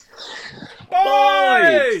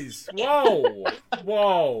Whoa!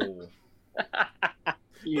 Whoa!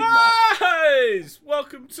 Guys!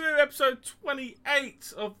 Welcome to episode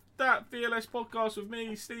 28 of That VLS podcast with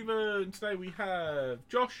me, Stephen. Today we have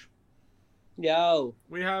Josh. Yo.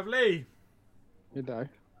 We have Lee. Good day.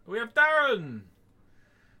 We have Darren.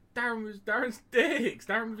 Darren's dicks.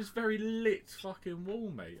 Darren with his very lit fucking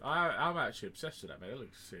wall, mate. I'm actually obsessed with that, mate. It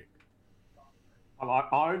looks sick. I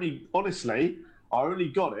only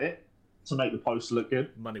got it to make the poster look good.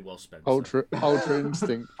 Money well spent. Ultra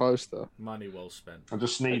Instinct poster. Money well spent. I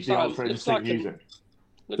just need Looks the like- Ultra looks Instinct like music.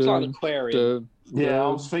 Looks like an aquarium. Yeah, I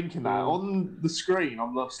was thinking that. On the screen,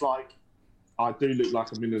 I'm just like, I do look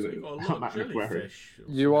like I'm in So you've got a lot an of aquarium. jellyfish.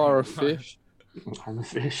 You are a fish. I'm a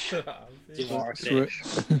fish. You are a Swi-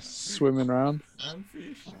 fish. swimming around. I'm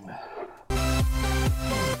fish.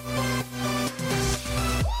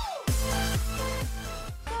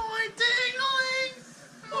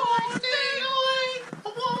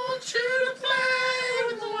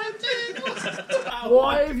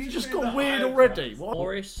 Why have you just got weird already? What?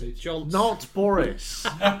 Boris Johnson. Not Boris.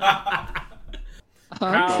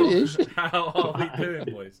 I'm How, fish. how are we doing,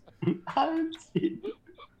 boys?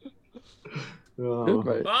 Good,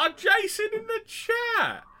 mate. Jason in the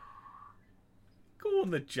chat. Go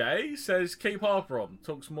on, the J says keep Harper on.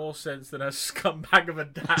 Talks more sense than a scumbag of a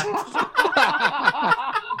dad.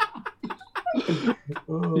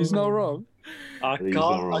 He's not wrong. I These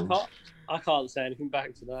are wrong. can't say anything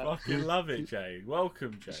back to that. Fucking love it, Jay.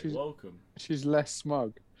 Welcome, Jay. She's- Welcome. She's less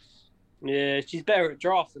smug. Yeah, she's better at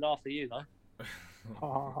drafting after you, though.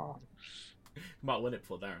 Might win it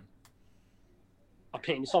for Darren. I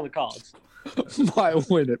mean, it's on the cards. Might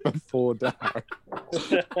win it before Darren.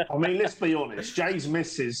 I mean, let's be honest. Jay's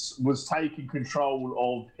missus was taking control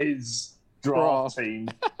of his Draft. draft team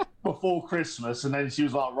before Christmas, and then she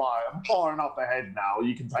was like, "Right, I'm firing up ahead now.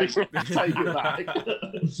 You can take it back."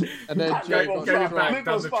 And then That Jay was got Go back, Look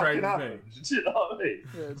done what's the trade fucking with me. happened. Do you know what I mean?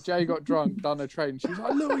 Yeah, Jay got drunk, done a train. She's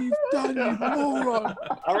like, "Look what you've done, you moron!"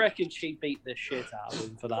 I reckon she beat the shit out of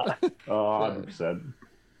him for that. Oh, 100%.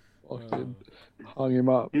 Fucking hung him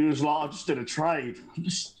up. He was like, "I just did a trade.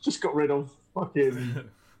 Just got rid of fucking."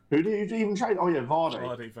 Who did you even trade? Oh yeah, Vardy.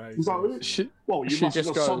 Hardy face. He's like, She, well, you She must have just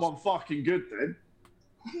got goes- someone fucking good then.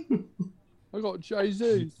 I got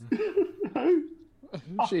Jay-Z.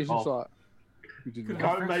 She's just like, "You didn't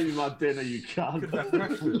Go make me my dinner, you cunt.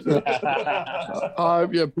 I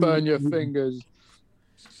hope you burn your fingers."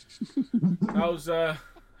 How's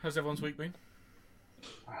everyone's week been?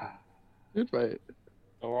 Good, mate.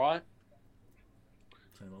 All right.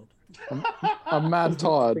 Same old. I'm mad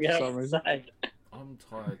tired for Yeah, some reason. say. I'm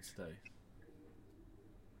tired today.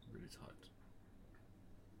 Really tired.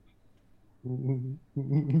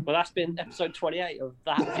 Well, that's been episode 28 of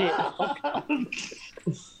that video.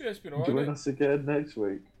 Yeah, it's been alright. Join mate. us again next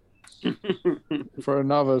week. For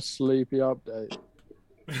another sleepy update.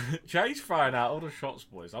 Jay's throwing out all the shots,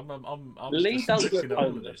 boys. I'm Lee just does looking look at all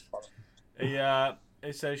of homeless. this.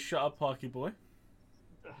 It says shut up, Parky boy.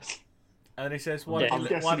 And he says, why Yeah. don't I'm you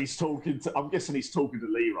guessing he's talking to. I'm guessing he's talking to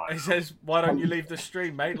Lee right he now. says, why don't you leave the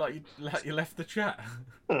stream, mate? Like you left the chat.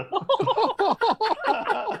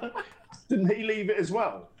 Didn't he leave it as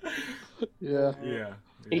well? Yeah. Yeah.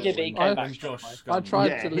 He did, but he I- came back. Josh. straight I away. tried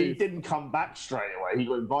yeah, to he leave. didn't come back straight away. He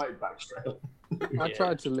got invited back straight away. I Yeah.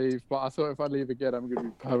 tried to leave, but I thought if I leave again, I'm going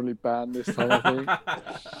to be permanently banned this time,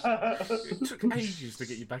 I think. It took ages to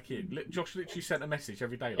get you back in. Josh literally sent a message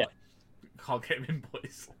every day like, Yeah. can't get him in,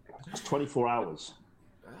 boys. It's 24 hours.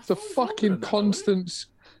 The fucking constant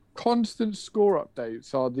score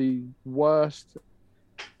updates are the worst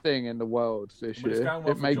thing in the world this When it's year. going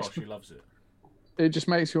well It for makes Josh, he loves it. it just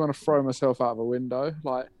makes me want to throw myself out of a window.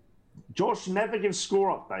 Like, Josh never gives score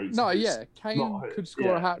updates. no, It's yeah, Kane not- could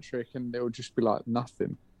score a yeah. hat trick and it would just be like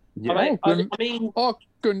nothing. Yeah. I Oh, mean, Oh,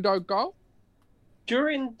 Gundo goal.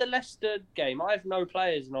 during the Leicester game, I have no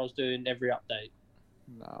players and I was doing every update.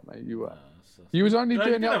 Nah, mate, you were. So- You was only No,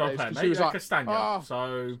 doing you the did have a updates plan, because mate. you was You had like, Castagna, "Ah,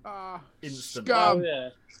 so ah, instant. scum." Oh, yeah.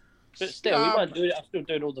 But still, we weren't doing it. I'm still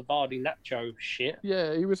doing all the Vardy Nacho shit.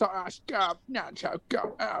 Yeah, he was like, scum, Nacho,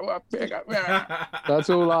 go, pick up. That's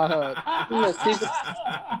all I heard. Yeah, see,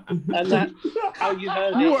 and that, how you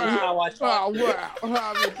heard it, is how I Oh, typed wow,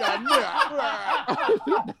 have you done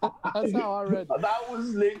that? That's how I read it. That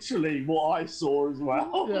was literally what I saw as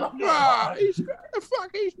well. Yeah. Wow,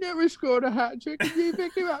 he's never scored a hat trick. Can you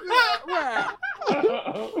pick him up? Wow.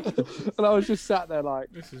 And I was just sat there like,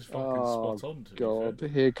 This is fucking oh, spot on. To be God, fair.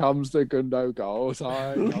 here comes the Gundo goals.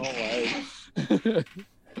 I can't wait.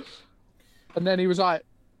 And then he was like,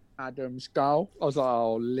 Adam's goal. I was like,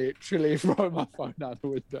 oh, literally throw my phone out the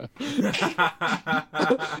window.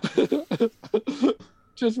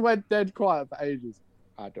 Just just went dead quiet for ages.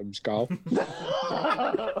 Adam Skull.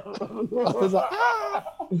 I was like,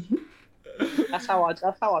 ah! That's how I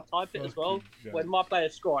type it as well. Fucking When my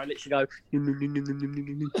players score, I literally go.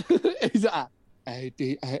 He's like,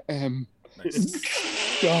 ADAM. Nice.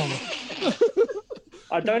 Skull.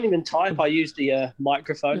 I don't even type. I use the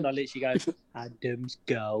microphone. I literally go, Adam's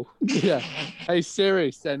go. Yeah. Hey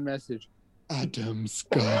Siri, send message. Adam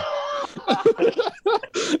Skull.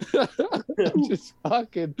 Just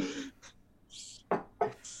fucking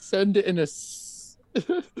send it in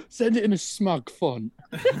a smug font.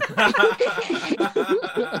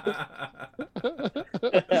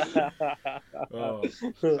 Oh.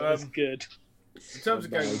 That's good. In terms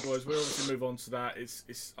of Game Boys, we'll obviously move on to that. I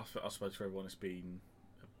suppose for everyone, it's been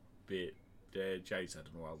a bit. Jay's had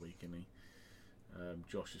an wild week, isn't he?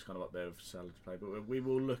 Josh is kind of up there with salad to play, but we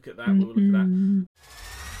will look at that. We will look at that.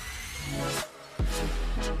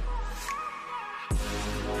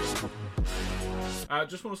 I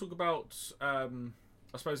just want to talk about, I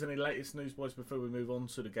suppose, any latest news, boys, before we move on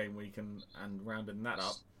to the game week and rounding that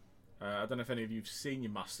up. I don't know if any of you've seen. You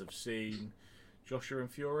must have seen Joshua and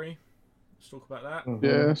Fury. Let's talk about that.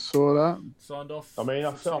 Yeah, saw that. Signed off. I mean,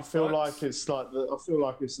 I for feel two like fights. I feel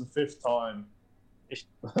like it's the fifth time.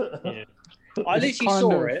 Yeah. I literally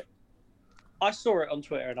saw it. I saw it on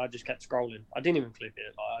Twitter and I just kept scrolling. I didn't even click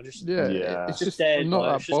it. Like, I just Yeah, Yeah. it's Just just dead, I'm not like,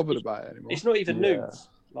 that it's just- bothered about it anymore. it's not even Yeah. news.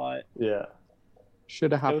 Like, Yeah.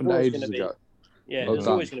 Should have happened always ages gonna be- ago. yeah, Well there's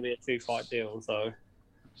done. always going to be a 2-fight deal. So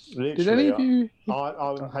Literally, Did any of you?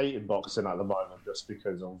 I'm hating boxing at the moment just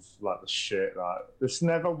because of like the shit. Like, it's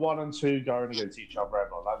never 1 and 2 going against each other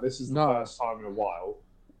ever. Like, this is the No. first time in a while.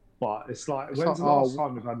 But it's like, It's when's like, the last oh,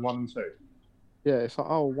 time we've had 1 and 2? Yeah, it's like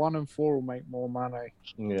 1 and 4 will make more money.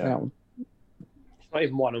 Yeah. it's not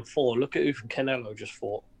even 1 and 4. Look at who Canelo just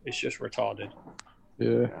fought. It's just retarded.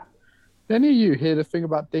 Yeah. Did any of you hear the thing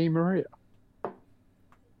about Di Maria? No,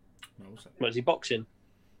 what's that? Was he boxing?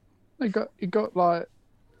 He got like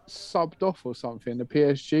subbed off or something in the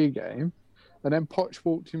PSG game, and then Poch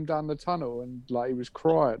walked him down the tunnel and like he was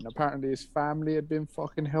crying. Apparently his family had been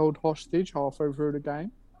fucking held hostage halfway through the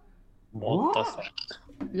game. What the What? fuck?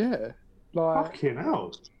 Yeah, like, Fucking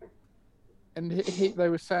hell. and they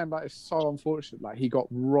were saying like it's so unfortunate. Like he got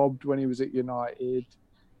robbed when he was at United.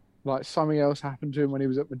 Like something else happened to him when he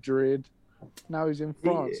was at Madrid. Now he's in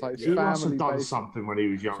France. Like his He must have family done basically. something when he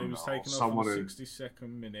was So younger. he was or taken off someone in who... the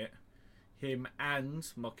 62nd minute. Him and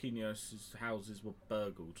Marquinhos' houses were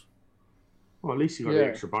burgled. Well, at least he got Yeah. the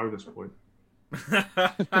extra bonus point.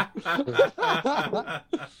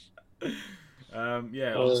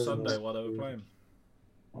 Yeah, on Sunday while they were playing.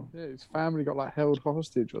 Yeah, his family got like held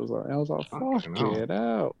hostage. I was like, Fucking fuck it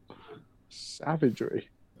out. Savagery.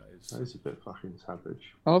 That is a bit fucking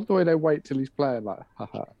savage. I love the way they wait till he's playing, like,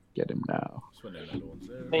 haha, get him now. That's when no one's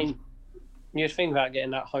there. I mean, you'd think about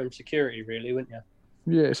getting that home security, really, wouldn't you?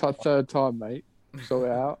 Yeah, it's like third time, mate. Sort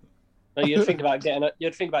it out. No, you'd think about getting a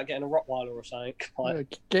Rottweiler or something.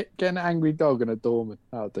 Like, Yeah, get an angry dog and a doorman.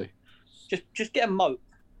 That'll do. just get a moat.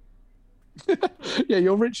 Yeah,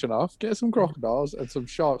 you're rich enough. Get some crocodiles and some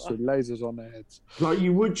sharks with lasers on their heads. Like,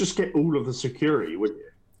 you would just get all of the security, wouldn't you?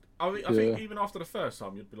 I think even after the first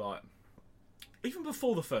time, you'd be like, even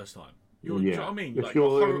before the first time, you know what I mean? If Like,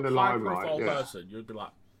 you're a in the high limelight, profile yeah. person, you'd be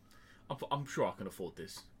like, I'm sure I can afford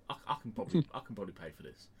this. I can probably pay for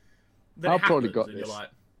this. Then I've it probably happens, got and this. You're like,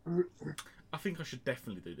 I think I should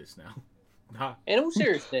definitely do this now. Nah. In all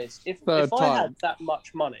seriousness, if Third I time. had that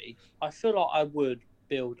much money, I feel like I would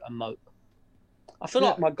build a moat. I feel Yeah.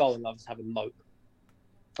 like my goal in life is to have a moat.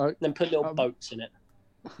 Oh, Then put little um, boats in it.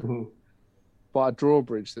 By a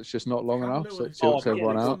drawbridge that's just not long How enough, little so it is- tilts yeah,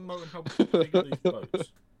 everyone it's out. on moat and how big are these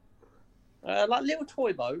boats? Like little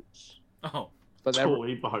toy boats. Oh, But they're,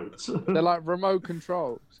 Toy boats. they're like remote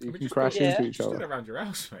control, so you I mean, can just crash do it- Yeah. into each just do it other. around your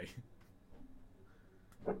house, mate.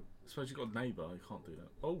 I suppose you've got a neighbour. You can't do that.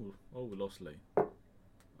 Oh, we lost Lee.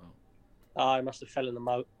 I must have fell in the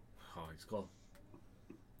moat. Oh, he's gone.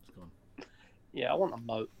 He's gone. Yeah, I want a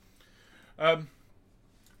moat.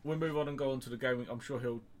 We'll move on and go on to the game. I'm sure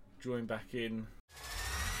he'll join back in.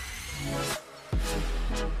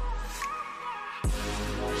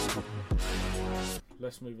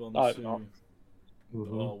 Let's move on No, to not.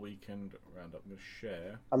 our weekend roundup. I'm going to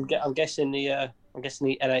share. I'm guessing the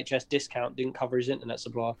NHS discount didn't cover his internet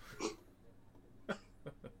supply.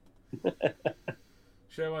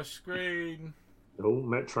 Share my screen. Oh,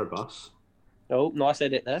 Metro bus. Oh, nice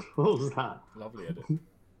edit there. What was that? Lovely edit.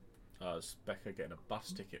 It's Becca getting a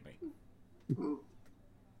bus ticket, mate.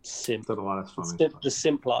 Simp. Don't know why that's funny. The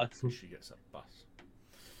simp life. She gets a bus.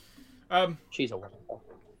 She's a wonderful.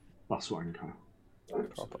 Bus wanker.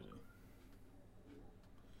 Absolutely.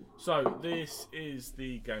 So this is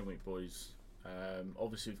the game week, boys.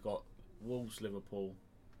 Obviously, we've got Wolves, Liverpool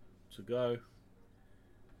to go.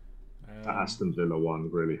 That Aston Villa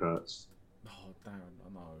one really hurts. Oh, Darren, I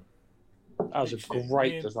know. That was a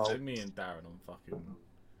great result. Me and Darren on fucking.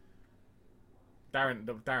 Darren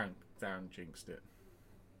jinxed it.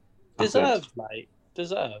 Deserved, mate.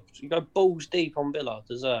 Deserved. You go balls deep on Villa.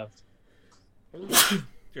 Deserved.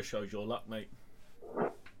 Just shows your luck, mate.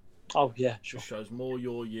 Oh yeah, sure. Just shows more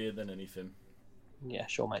your year than anything. Yeah,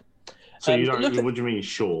 sure, mate. So you don't. What do you mean,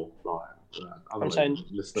 sure? Like, I'm saying,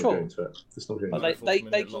 let's not sure. get into it. Let's not get into Well, it.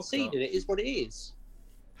 they conceded. It is what it is.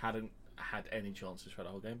 Hadn't had any chances for the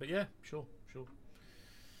whole game, but yeah, sure.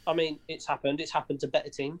 I mean, it's happened. It's happened to better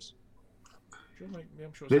teams. Sure, mate. Yeah,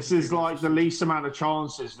 I'm sure This is like the least amount of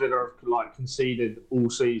chances that are like conceded all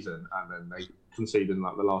season, and then they concede in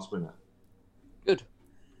like the last minute. Good.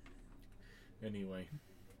 Anyway,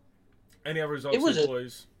 any other results,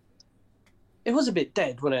 boys? It was a bit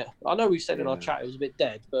dead, wasn't it? I know we said in our chat it was a bit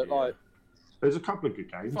dead, but like there's a couple of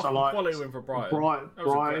good games. I like quality win for Brighton.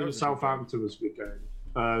 Brighton, Southampton was a good game.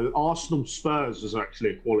 Arsenal Spurs was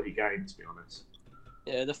actually a quality game, to be honest.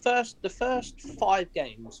 Yeah, the first 5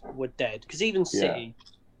 games were dead because even City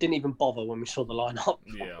didn't even bother when we saw the lineup.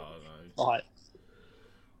 Yeah, I know. Like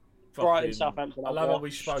Brighton, Southampton. I love what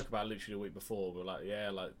we spoke about literally the week before. We're like,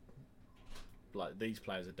 yeah, like these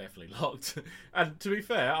players are definitely locked. And to be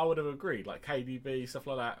fair, I would have agreed. Like KDB, stuff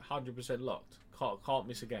like that, 100% locked. Can't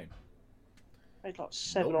miss a game. Made like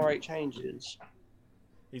 7 or 8 changes.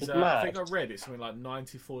 I think I read it's something like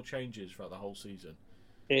 94 changes throughout the whole season.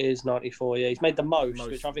 It is 94. Yeah, he's made the most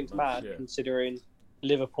which I think is mad considering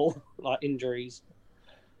Liverpool like injuries.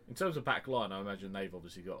 In terms of back line, I imagine they've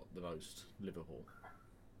obviously got the most. Liverpool.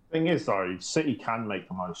 Thing is, though, City can make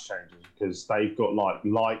the most changes because they've got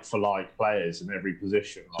like for like players in every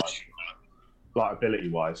position, like ability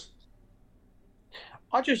wise.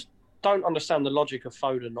 I just don't understand the logic of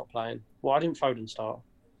Foden not playing. Why didn't Foden start?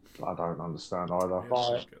 I don't understand either.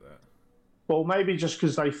 Yeah, well, maybe just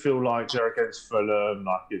because they feel like they're against Fulham,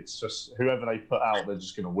 like it's just whoever they put out, they're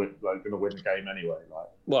just going to win. They're going to win the game anyway. Like,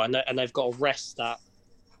 well, and they've got to rest that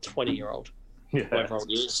 20-year-old, whoever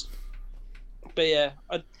it is. But yeah,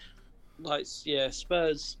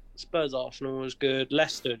 Spurs Arsenal was good.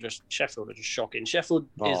 Sheffield are just shocking. Sheffield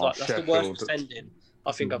is that's the worst defending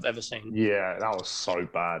I think I've ever seen. Yeah, that was so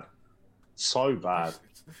bad. So bad.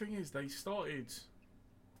 The thing is, they started,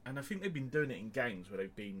 and I think they've been doing it in games where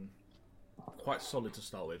they've been quite solid to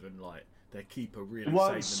start with, and like their keeper really. They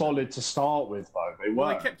weren't solid to start with, though. They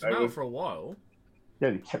weren't. They kept them out for a while.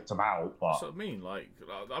 Yeah, they kept them out, but that's what I mean. Like,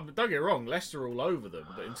 don't get me wrong, Leicester are all over them,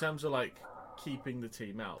 but in terms of like keeping the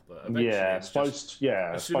team out, but eventually as soon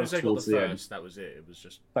as they got the first, that was it. It was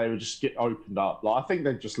just they would just get opened up. Like I think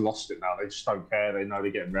they've just lost it now. They just don't care. They know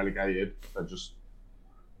they're getting relegated. They're just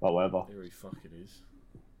whatever. Here he fucking is.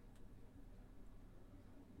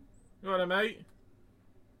 You all right, mate?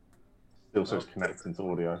 Still says connecting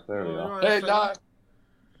to audio. There we are. Hey, no.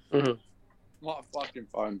 My fucking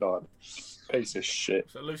phone died. Piece of shit.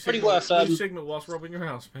 So lose Pretty signal, worth lose signal whilst robbing your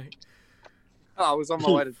house, mate. I was on my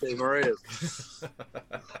way to Di Maria's.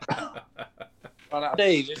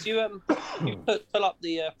 Steve, if you pull up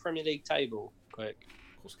the Premier League table quick.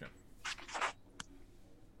 Of course, can.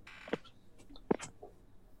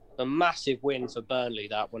 A massive win for Burnley,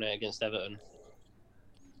 that one against Everton.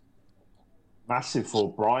 Massive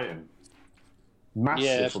for Brighton.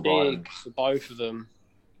 Massive for Brighton. Big for both of them.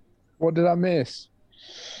 What did I miss?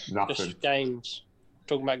 Nothing. Just games.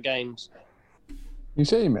 Talking about games. You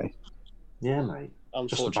see me? Yeah, mate.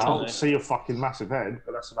 Just Unfortunately. about see your fucking massive head,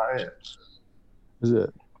 but that's about it. Is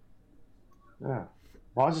it? Yeah.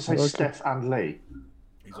 Why does it say Steph and Lee?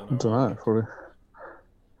 He's on I don't know, probably.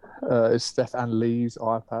 It's Steph and Lee's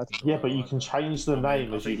iPad. Yeah, but you can change the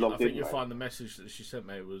name as you log in. I think you'll find the message that she sent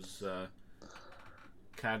me was,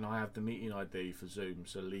 can I have the meeting ID for Zoom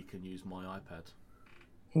so Lee can use my iPad?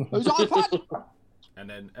 Whose iPad? And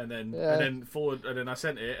then I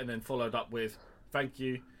sent it and then followed up with, thank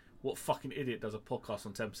you. What fucking idiot does a podcast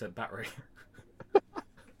on 10% battery? It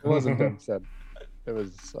wasn't 10%. It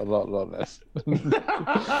was a lot less.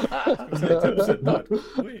 10% died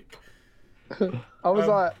quick. I was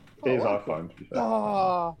like, here's iPhone.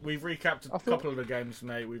 We've recapped a couple of the games,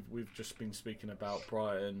 mate. We've just been speaking about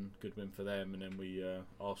Brighton, good win for them, and then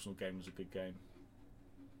Arsenal game was a good game.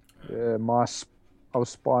 Yeah, I was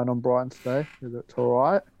spying on Brighton today. It looked all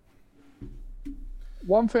right.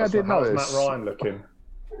 One thing I did notice. How's Matt Ryan looking?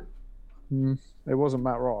 It wasn't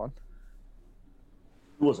Matt Ryan.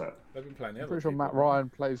 Who was it? They've been playing. I'm pretty sure Matt Ryan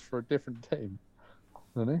plays for a different team,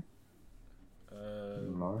 doesn't he?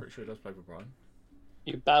 No. Pretty sure he does play for Brighton.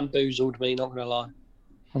 You bamboozled me, not going to lie.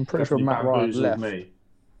 I'm pretty sure Definitely Matt Ryan bamboozled left. me.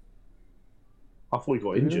 I thought he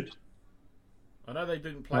got Did he? injured. I know they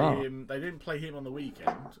didn't play him. They didn't play him on the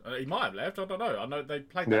weekend. He might have left. I don't know. I know they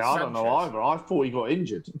played that Yeah, I Sanchez. don't know either. I thought he got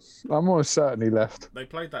injured. I'm almost certain he left. They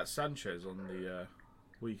played that Sanchez on the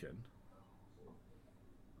weekend.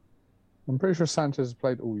 I'm pretty sure Sanchez has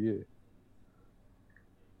played all year.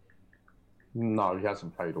 No, he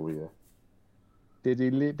hasn't played all year.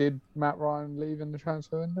 Did Matt Ryan leave in the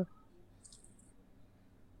transfer window?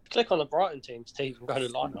 Click on the Brighton team's team and go to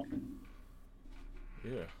lineup.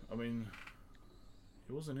 Yeah, I mean,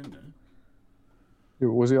 he wasn't in there.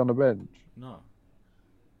 Was he on the bench? No.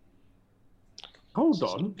 Hold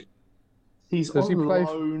on. He's Does he on play-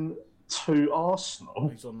 loan to Arsenal.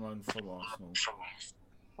 He's on loan from Arsenal.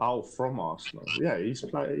 Oh, from Arsenal. Yeah,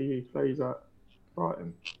 he plays at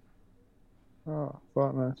Brighton. Oh,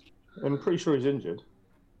 fuck no. I'm pretty sure he's injured.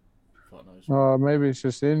 Fuck knows. Oh, maybe he's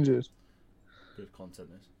just injured. Good content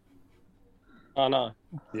this. I know.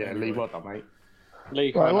 Yeah, Anyway. Lee, well done, mate.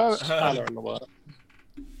 Lee Right, well- Spanner in the work.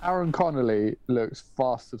 Aaron Connolly looks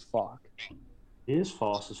fast as fuck. He is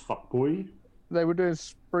fast as fuck, boy. They were doing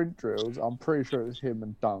sprint drills. I'm pretty sure it was him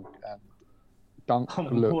and Dunk. And Dunk Oh,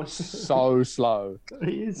 looked boy. so slow.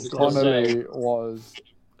 He is. Connolly was...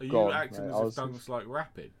 Are you God, acting mate, as I if was- Dunk's like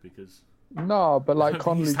rapid? Because No, but like He's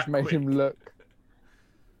Connolly that made him quick. look...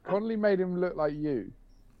 Connolly made him look like you.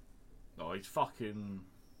 oh, he's fucking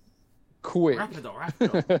Quick. rapid or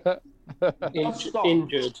rapid.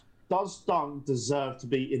 Injured. Does Dunk deserve to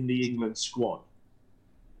be in the England squad?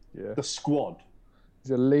 Yeah. The squad?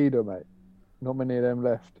 He's a leader, mate. Not many of them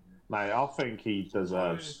left. Mate, I think he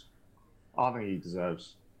deserves. I think he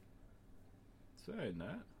deserves. Saying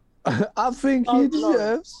that. I think Oh, he no.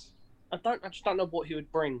 deserves. I just don't know what he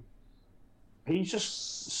would bring. He's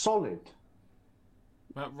just solid.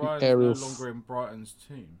 Matt Ryan's Aerial no longer in Brighton's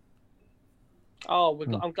team. Oh,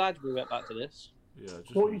 I'm glad we went back to this. Yeah.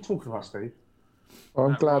 Just What are you talking about, Steve?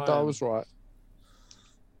 I'm Matt glad that I Ryan. was right.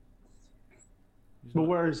 He's Well, not-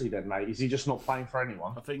 where is he then, mate? Is he just not playing for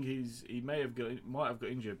anyone? I think he might have got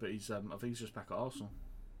injured, but he's I think he's just back at Arsenal.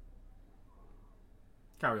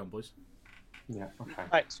 Carry on, boys. Yeah, okay.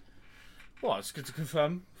 Thanks. Well, it's good to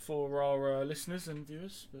confirm for our listeners and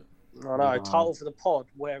viewers. But I know. Title for the pod: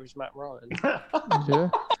 Where is Matt Ryan? Yeah.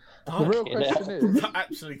 The real question is,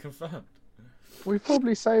 absolutely confirmed. we've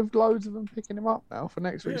probably saved loads of them picking him up now for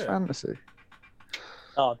next week's Yeah. fantasy.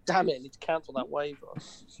 Oh damn it! I need to cancel that waiver.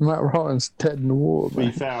 Matt Ryan's dead in the water, To be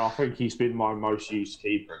man. fair, I think he's been my most used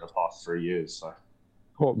keeper in the past 3 years. So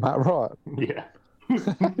What, Matt Ryan? yeah,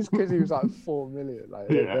 It's because he was like 4 million. Like,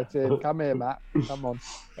 Yeah. that's it. Come here, Matt. Come on.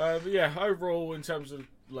 But yeah, overall, in terms of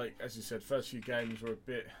like as you said, first few games were a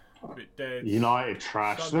bit dead. United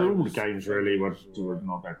trash. Sunday All the was- games really were Sunday was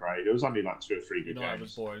not that great. It was only like 2 or 3 good United was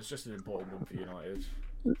games. boring. It's just an important one for United.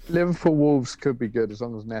 Liverpool Wolves could be good as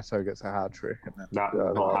long as Neto gets a hat trick. And That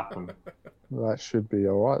Yeah, not that- happen. that should be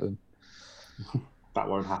all right then. That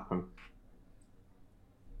won't happen.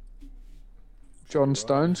 John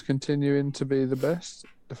Stones continuing to be the best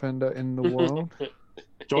defender in the world.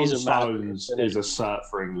 John He's a man, Stones isn't he? is a cert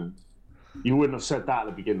for England. You wouldn't have said that at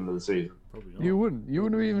the beginning of the season. Probably not. You wouldn't. You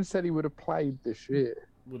wouldn't have even said he would have played this year.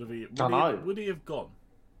 Would he have gone?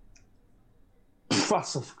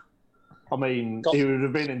 That's a, I mean, Got- he would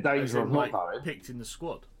have been in As danger in, of not like, going. picked in the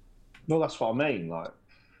squad. No, that's what I mean. Like,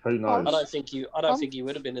 who knows? I don't think you. I don't think you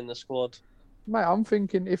would have been in the squad. Mate, I'm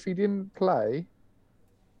thinking if he didn't play,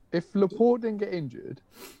 if Laporte didn't get injured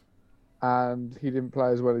and he didn't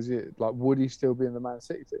play as well as he did, like, would he still be in the Man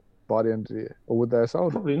City team by the end of the year? Or would they have sold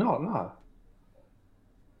him? Probably not. No.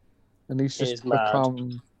 And he's He just is mad.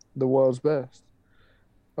 become the world's best.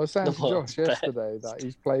 I was saying The to world's Josh yesterday that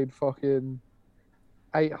he's played fucking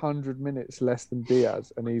 800 minutes less than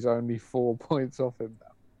Diaz and he's only 4 points off him now.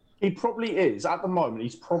 He probably is. At the moment,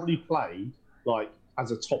 he's probably played like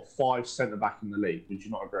as a top 5 centre back in the league. Would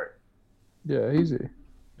you not agree? Yeah, easy.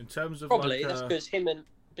 In terms of Probably like, that's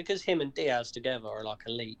because him and Diaz together are like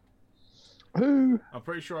elite. Who? I'm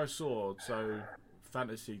pretty sure I saw. So,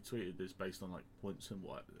 Fantasy tweeted this based on like points and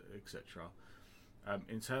what, etc.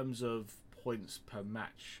 In terms of points per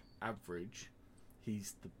match average,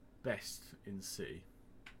 he's the best in City.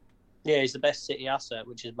 Yeah, he's the best City asset,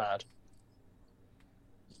 which is mad.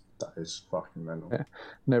 That is fucking mental. Yeah.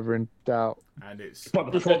 Never in doubt. And it's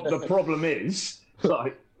But the problem is,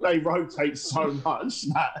 like, they rotate so much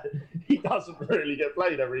that he doesn't really get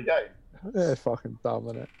played every game. They're fucking dumb,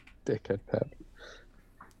 innit? Dickhead Pep.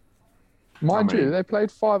 Mind I mean- you, they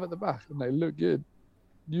played 5 at the back and they look good.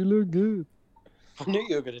 You look good. I knew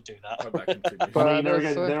you were going to do that. Hope that continues. But- I mean,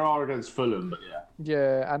 there's, there are against Fulham, but yeah.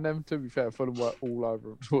 Yeah, and then to be fair, Fulham were all over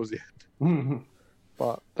them towards the end.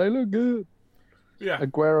 But they look good. Yeah.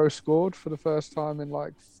 Aguero scored for the first time in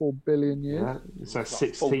like 4 billion years. Yeah, it's our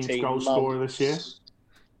 16th 14 goal scorer this year.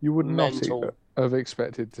 You would not Mental. have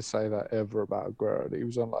expected to say that ever about Aguero. That he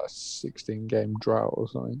was on like a 16-game drought or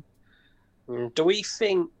something. Do we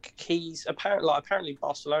think he's apparently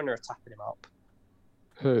Barcelona are tapping him up?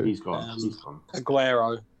 Who? He's gone. He's gone.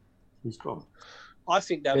 Aguero. He's gone. I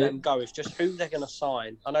think they'll let him go. It's just who they're going to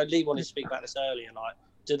sign. I know Lee wanted to speak about this earlier. Like,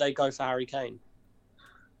 do they go for Harry Kane?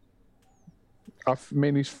 I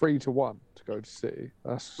mean, he's 3-1 to go to City.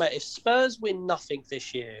 That's Mate, if Spurs win nothing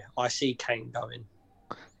this year, I see Kane going.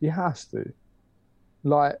 he has to.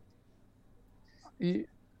 Like,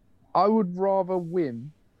 I would rather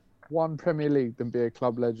win one Premier League than be a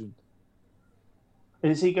club legend.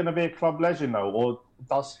 Is he going to be a club legend though, or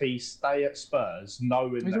does he stay at Spurs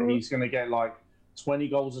knowing that he's going to get like 20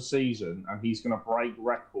 goals a season and he's going to break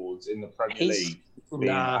records in the Premier League being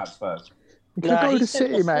at Spurs? He could go he to said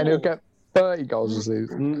City, man. He'll before. get 30 goals a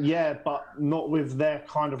season. Yeah, but not with their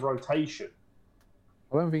kind of rotation.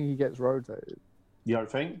 I don't think he gets rotated. You don't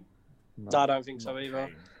think? No, I don't think so either.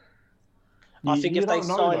 Kane. I think if they don't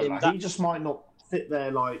know, sign though, him, like, that- he just might not fit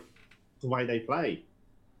there like the way they play.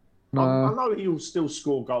 No. I know he'll still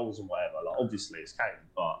score goals and whatever. Like obviously it's Kane,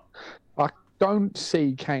 but Don't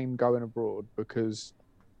see Kane going abroad because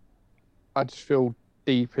I just feel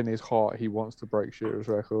deep in his heart he wants to break Shearer's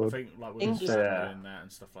I record. think like with his English- family and that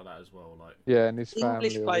and stuff like that as well. Like Yeah, and his family.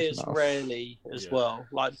 English was players enough. rarely, as Yeah. well,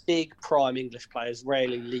 like big prime English players,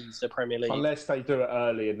 rarely leave the Premier League. unless they do it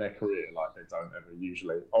early in their career, like they don't ever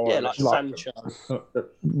usually. Or Yeah, unless like you Sancho, them.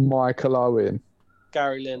 Michael Owen.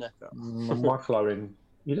 Gary Lineker. Michael Owen,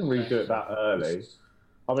 you didn't really do it that early.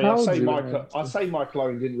 I mean, How I old say are you, Michael. man? I say Michael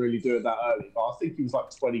Owen didn't really do it that early, but I think he was like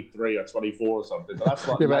 23 or 24 or something. But that's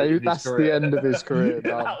like Yeah, late in his that's the career. end of his career.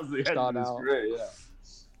 Yeah, done. that was the end Done of his out. career. Yeah.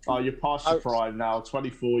 Oh, you're past your Oh. prime now.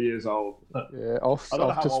 24 years old. Yeah, off I don't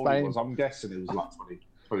know how to old he Spain. was. I'm guessing he was like 20,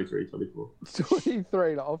 23, 24.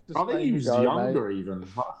 23, like off to I Spain. think he was you go, younger mate. even.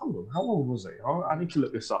 Hold on, how old was he? I need to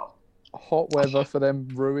look this up. Hot weather for them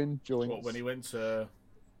ruined joints. what when he went to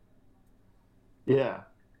Yeah,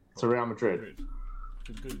 to Real Madrid.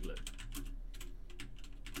 To Google it.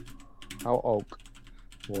 How old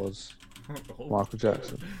was Michael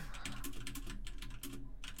Jackson?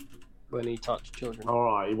 When he touched children. All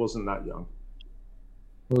right, he wasn't that young.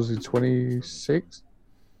 Was he 26?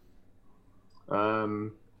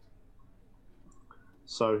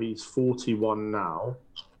 So he's 41 now,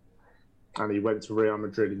 and he went to Real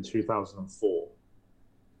Madrid in 2004.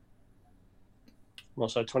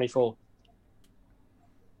 Also 24.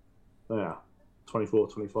 Yeah, 24,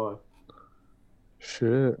 25.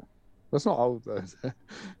 Shit. That's not old though. is it?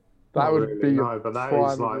 That Not would really, be no, your but that prime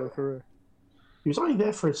is of your like career. he was only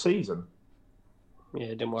there for a season. Yeah,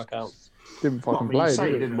 it didn't work out. Didn't Well, I fucking mean, you play, say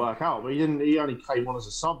did it he? didn't work out, but he didn't. He only came on as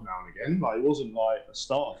a sub now and again. Like he wasn't like a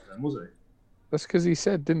starter for them, was he? That's because he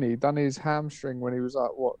said, didn't he? Done his hamstring when he was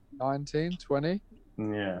like, what, 19, 20?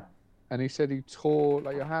 Yeah. And he said he tore,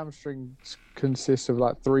 like, your hamstring consists of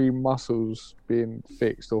like 3 muscles being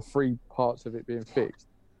fixed or 3 parts of it being fixed.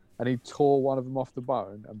 And he tore one of them off the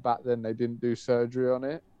bone. And back then they didn't do surgery on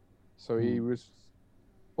it. So he was,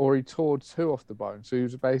 or he tore 2 off the bone. So he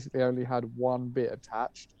was basically only had 1 bit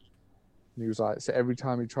attached. And he was like, so every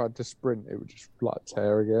time he tried to sprint, it would just like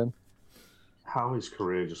tear again. How his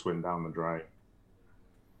career just went down the drain.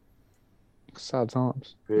 Sad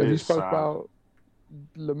times. It Have you is spoke sad. about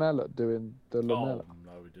Lamella doing the Oh Lamella?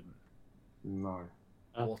 no, we didn't. No.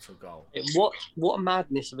 What a goal! What a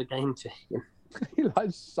madness of a game to him. He like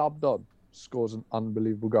subbed on, scores an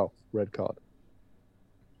unbelievable goal, red card,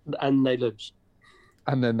 And they lose.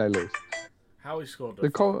 and then they lose. How he scored The the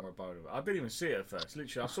co- I didn't even see it at first.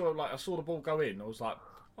 Literally, I saw the ball go in. I was like,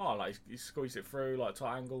 oh, like he squeezed it through, like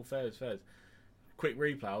tight angle, fairs. Quick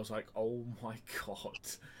replay. I was like, oh my god.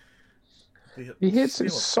 He hits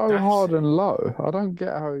it so hard and low. I don't get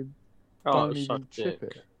how he Oh, don't it's so even chip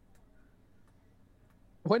dick. it.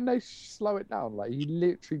 When they slow it down, like he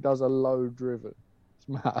literally does a low driven. It's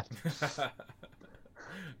mad.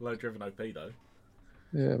 Low driven OP though.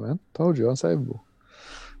 Yeah, man. Told you, unsavable.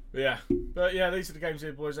 But yeah, these are the games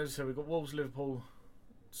here, boys. As I said, we've got Wolves, Liverpool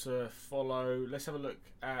to follow. Let's have a look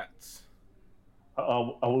at.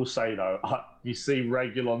 I will say though, you see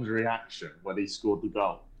Reguilon's reaction when he scored the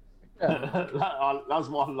goal. Yeah. That's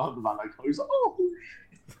what I love about that goal. He's like, oh.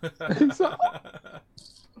 He's like,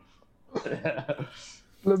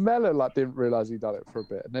 Lamella like didn't realise he'd done it for a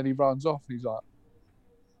bit, and then he runs off and he's like,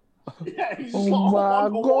 Yeah, he's Oh just like, my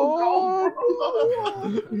one God.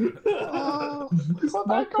 goal, bro. He's like,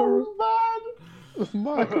 My that goal was mad.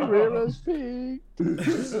 My career has peaked.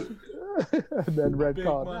 And then red Big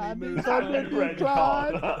card. money And moves it's on money. red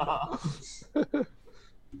card.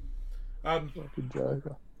 Fucking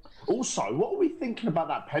joker. Also, what are we thinking about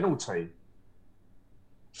that penalty?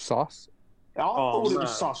 Sus. I thought it was man.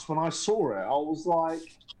 sus when I saw it. I was like,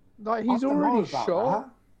 Like, I he's don't know already about shot. that.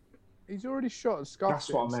 He's already shot and scuffed That's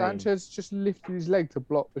it. what I mean. Sanchez just lifted his leg to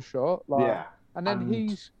block the shot. Like, Yeah. And then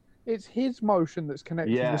And- it's his motion that's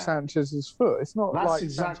connected Yeah. with Sanchez's foot. It's not That's like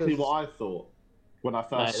exactly Sanchez... what I thought when I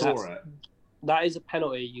first Mate, saw it. That is a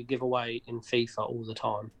penalty you give away in FIFA all the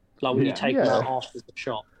time. Like when you Yeah. take Yeah. them out after the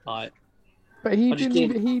shot. Like, But he I just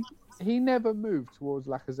didn't. didn't- He never moved towards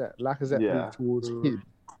Lacazette. Lacazette Yeah. moved towards him.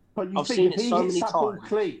 But you I've think seen if it he so hits many that ball times.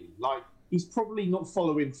 clean, like, he's probably not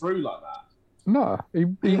following through like that. No, he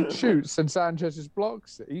shoots and Sanchez just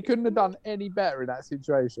blocks it. He couldn't have done any better in that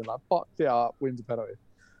situation. Like, fucked it up, wins a penalty.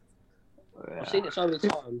 I've seen it so many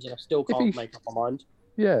times and I still if can't he- make up my mind.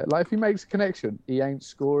 Yeah, like if he makes a connection, he ain't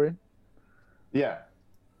scoring. Yeah.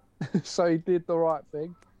 So he did the right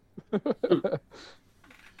thing.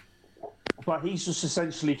 But he's just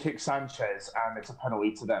essentially kicked Sanchez and it's a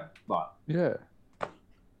penalty to them. Like, Yeah.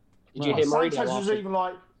 Did you like, hear Mourinho Sanchez was after? even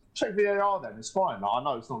like, check VAR then, it's fine. Like, I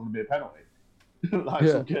know it's not going to be a penalty. Like, Yeah.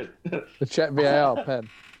 it's all good. The check VAR pen.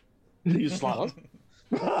 He's just like,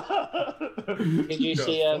 Did you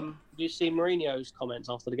see Mourinho's comments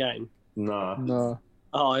after the game? no. No.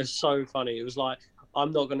 Oh, it's so funny. It was like,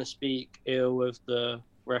 I'm not going to speak ill of the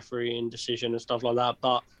refereeing decision and stuff like that,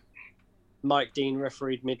 but Mike Dean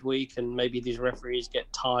refereed midweek, and maybe these referees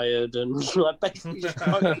get tired and like basically just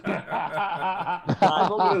went in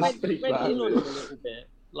on him a little bit,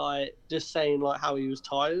 like just saying like how he was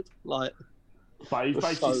tired, like. But he's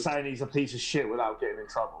basically So- saying he's a piece of shit without getting in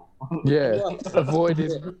trouble. Yeah.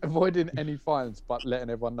 Avoiding any fines, but letting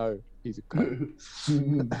everyone know he's a cunt.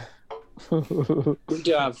 We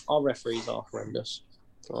do have our referees are horrendous.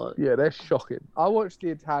 Like, Yeah, they're shocking. I watched the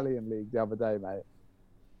Italian league the other day, mate,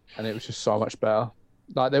 and it was just so much better.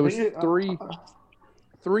 Like there was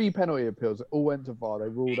three penalty appeals that all went to VAR. They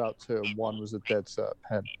ruled out two, and one was a dead cert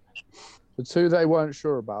pen. The two they weren't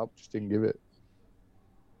sure about just didn't give it.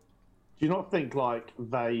 Do you not think like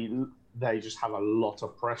they just have a lot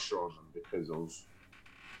of pressure on them because of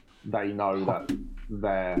they know that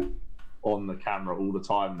they're on the camera all the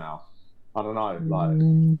time now? I don't know.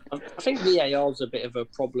 Like, I think VAR is a bit of a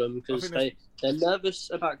problem because I think they're nervous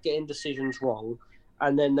about getting decisions wrong,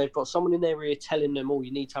 and then they've got someone in their ear telling them, "Oh,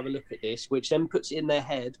 you need to have a look at this," which then puts it in their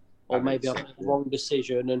head, or That maybe makes I've made sense, the yeah. wrong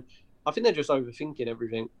decision, and I think they're just overthinking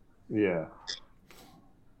everything. yeah.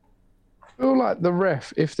 I feel like the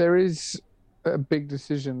ref, if there is a big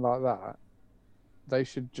decision like that, they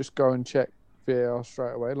should just go and check VAR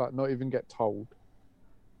straight away, like not even get told.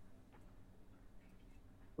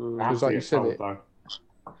 Because like you said it-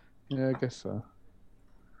 Yeah, I guess so.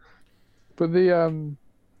 But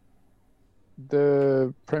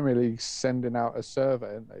the Premier League's sending out a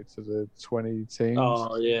survey, aren't they, to the 20 teams,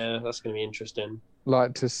 Oh yeah, that's going to be interesting.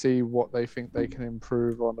 like to see what they think they can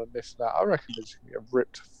improve on and this and that. I reckon they're just gonna get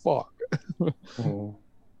ripped to fuck.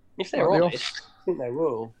 If they're Like the honest, I think they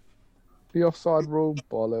will. The offside rule,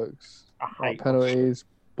 bollocks. I hate Penalties,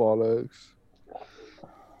 bollocks.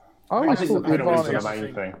 I I always think thought the the penalties are advantage. the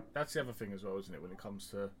main thing. That's the other thing as well, isn't it? When it comes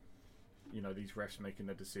to, you know, these refs making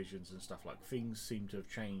their decisions and stuff, like things seem to have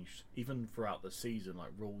changed even throughout the season,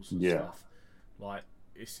 like rules and Yeah. stuff. Like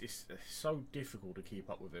it's so difficult to keep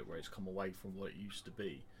up with it, where it's come away from what it used to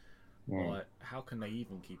be. Like, how can they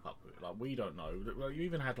even keep up with it? Like, we don't know. Like, you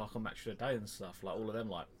even had like a match of the day and stuff. Like all of them,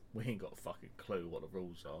 like we ain't got a fucking clue what the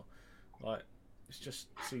rules are. Like, it just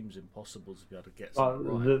seems impossible to be able to get something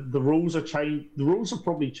right. The rules are changed. The rules have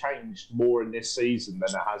probably changed more in this season than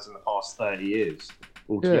it has in the past 30 years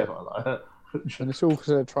altogether. Like, And it's all because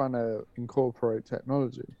they're trying to incorporate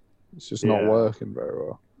technology. It's just not Yeah. working very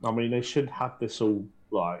well. I mean, they should have this all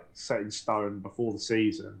like set in stone before the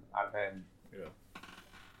season, and then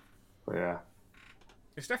but yeah,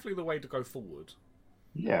 It's definitely the way to go forward.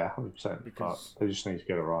 yeah, 100%. But Because- they just need to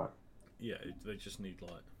get it right. Yeah, they just need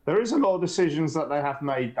like. There is a lot of decisions that they have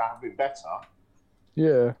made that have been better.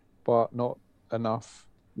 Yeah, but not enough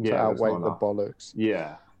to Yeah, there's outweigh not the enough. bollocks.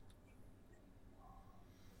 Yeah.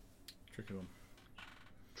 Tricky one.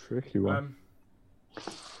 Tricky one.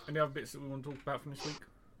 Any other bits that we want to talk about from this week?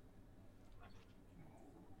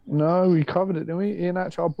 No, we covered it, didn't we? Ian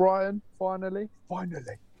Atchell, Brighton, finally.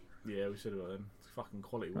 Yeah, we said about them. It's a fucking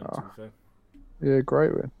quality one, Oh. to be fair. Yeah,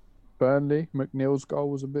 great win. Burnley, McNeil's goal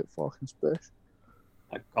was a bit fucking special.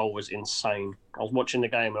 That goal was insane. I was watching the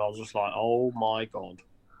game and I was just like, oh my god.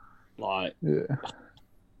 Like, Yeah,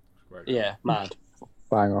 Great. yeah, mad.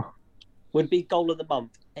 banger. Would be goal of the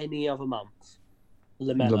month any other month.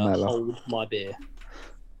 Lamella, Lamella. hold my beer.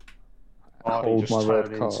 Hold my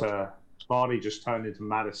red card. Vardy just turned into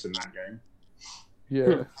Madison that game.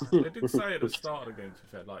 Yeah, They did say at the start of the game, to be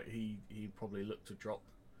fair, like he probably looked to drop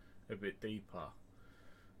a bit deeper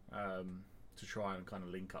to try and kind of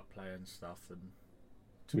link up play and stuff. And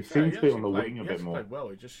to He be fair, seemed to be on the actually wing a he bit actually more. played well.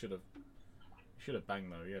 He just should have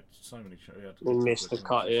banged though. He had so many. He had We missed the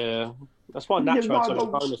cut, yeah. That's why Yeah, Nacho no, took the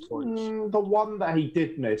bonus points. The one that he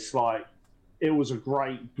did miss, like, it was a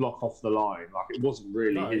great block off the line. Like, it wasn't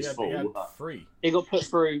really No, his he fault. had three. He got put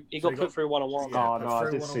through. He So got he put got- through 1-on-1. Oh, put no, I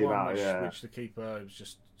through did see one-on-one, that, yeah. which the keeper was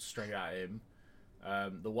just straight at him.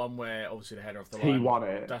 The one where obviously the header off the He line. won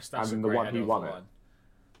it, That's and a then the great one header he off won the it. line.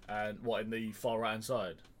 And what, in the far right hand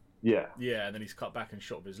side? Yeah. Yeah, and then he's cut back and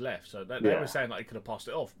shot with his left. So they Yeah. were saying like he could have passed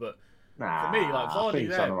it off, but Nah, for me, like I Vardy think he's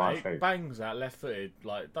done there, the right mate, thing. bangs that left footed,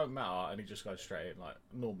 like don't matter, and he just goes straight in like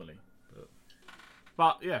normally.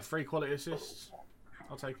 But yeah, 3 quality assists.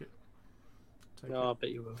 I'll take it. No, I bet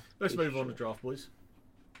you will. Let's move on to draft, boys.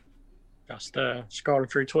 Just scrolling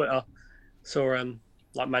through Twitter, saw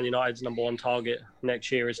like Man United's #1 target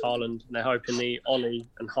next year is Haaland. And they're hoping the Ollie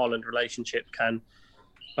and Haaland relationship can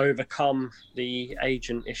overcome the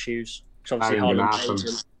agent issues. Because obviously Ain't gonna happen.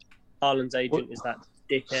 Haaland's agent is that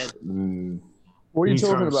dickhead. what are you He's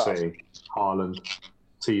talking going to about? see Haaland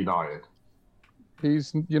to United.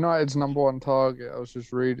 He's United's #1 target. I was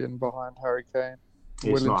just reading behind Harry Kane. It's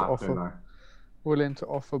Willing not to happening, offer, though. willing to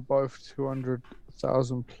offer both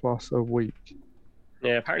 200,000 plus a week.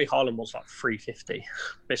 Yeah, apparently Haaland wants like 350.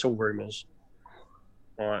 But it's all rumours.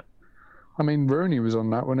 Right. I mean, Rooney was on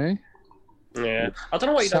that, wasn't Yeah, I don't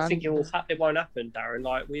know why you don't San- think it won't happen, Darren.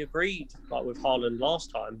 Like we agreed, like with Haaland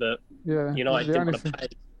last time, but he? Yeah. United the didn't only want to thing, pay.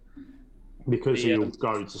 Because Yeah. he'll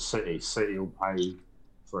go to City. City will pay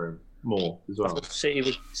for him more as well.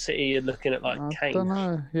 City are looking at like I Kane. don't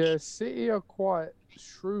know. Yeah, City are quite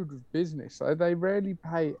shrewd with business. So they rarely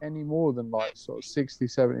pay any more than like sort of 60,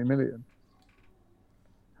 70 million.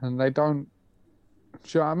 And they don't.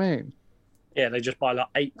 Do you know what I mean? Yeah, they just buy like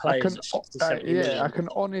 8 I players can, at 60, 70 million. I can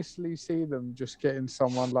honestly see them just getting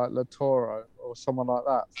someone like Latoro or someone like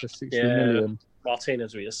that for 60 Yeah. million.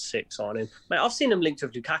 Martinez will be a 6 signing. Mate, I've seen them linked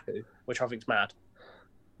with Lukaku, which I think's mad.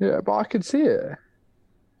 Yeah, but I could see it.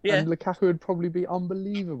 Yeah, And Lukaku would probably be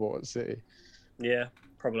unbelievable at City. yeah,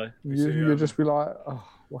 probably. You see, You'd just be like, oh,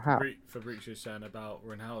 well, how? Fabrizio's saying about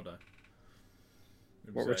Ronaldo.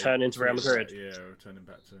 What, returning to Real Madrid? Yeah, returning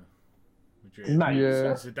back to Madrid. Mate,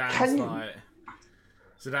 Yeah. So Can you-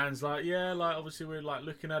 Zidane's like, yeah, like obviously we're like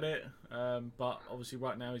looking at it, but obviously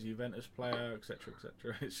right now he's a Juventus player, etc.,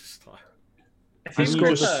 etc. It's just like, If he And you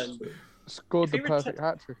returned, Scored If the he perfect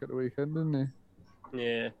hat trick at the weekend, didn't he?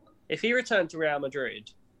 yeah, if he returned to Real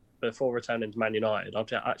Madrid before returning to Man United,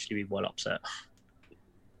 I'd actually be well upset.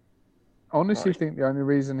 I honestly Right. think the only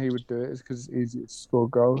reason he would do it is because it's easier to score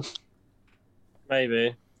goals.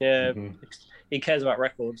 Maybe, yeah. Mhm. He cares about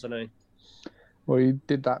records, doesn't he? Well, he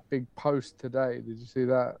did that big post today. Did you see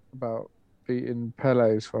that about beating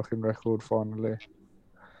Pele's fucking record finally?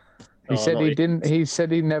 He Oh, said not he yet. didn't. He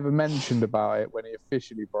said he never mentioned about it when he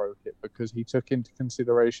officially broke it because he took into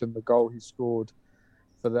consideration the goal he scored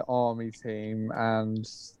for the army team and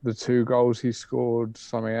the 2 goals he scored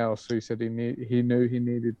something else. So he said he knew he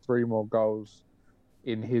needed 3 more goals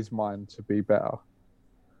in his mind to be better.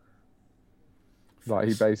 Like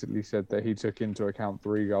he basically said that he took into account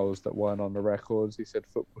 3 goals that weren't on the records. He said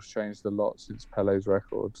football's changed a lot since Pele's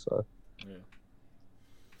record. So,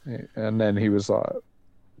 and then he was like,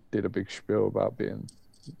 did a big spiel about being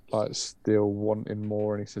like still wanting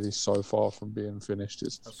more, and he said he's so far from being finished. I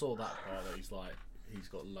It's saw that part that he's like, he's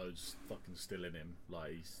got loads fucking still in him.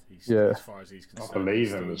 Like he's Yeah. as far as he's concerned. believe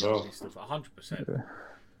he's him still- as well. he's still 100%.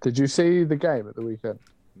 Did you see the game at the weekend?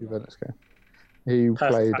 Juventus game. He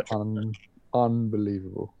Perfect played hat-trick.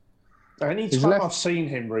 unbelievable. Any He's time left- I've seen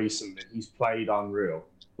him recently, he's played unreal.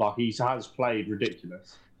 Like, he has played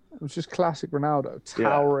ridiculous. It was just classic Ronaldo.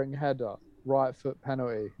 Towering header, right foot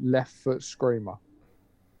penalty, left foot screamer.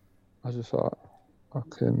 I was just like,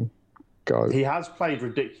 fucking go. He has played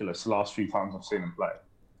ridiculous the last few times I've seen him play.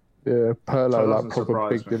 Yeah, Perlo So it like doesn't proper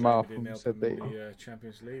surprise bigged me. him up He didn't and help said him that. in the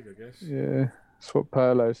Champions League, I guess. Yeah, that's what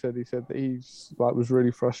Perlo said. He said that he's like was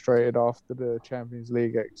really frustrated after the Champions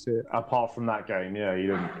League exit. Apart from that game, yeah, he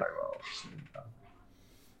didn't play well.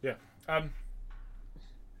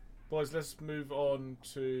 Boys, let's move on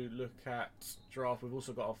to look at draft. We've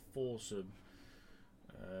also got our foursome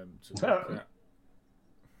to look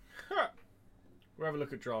at. We'll have a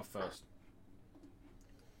look at draft first.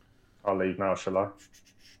 I'll leave now, shall I?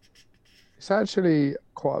 It's actually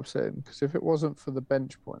quite upsetting because if it wasn't for the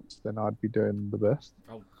bench points, then I'd be doing the best.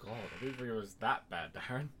 Oh God, I didn't think it was that bad,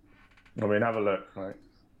 Darren. I mean, have a look, mate.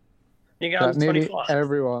 You go Like, to nearly 25.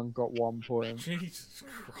 everyone got 1 point. Jesus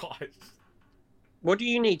Christ. What do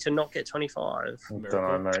you need to not get 25? Don't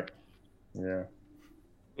know, mate. Yeah.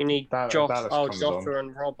 You need Dallas Josh, comes Jota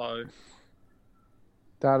and Robbo.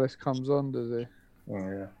 Dallas comes on, does he? Oh,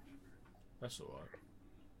 yeah. That's all right.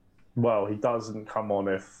 Well, he doesn't come on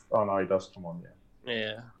if... Oh, no, he does come on, yeah.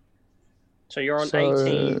 Yeah. So you're on So,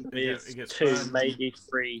 18 he with gets 2, banned. maybe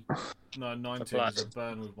 3. No, 19 black. is a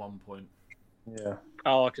burn with 1 point. Yeah.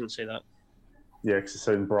 Oh, I can see that. Yeah, because it's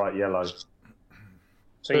in bright yellow.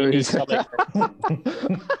 So you need So something.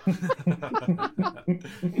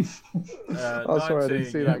 Oh, sorry, I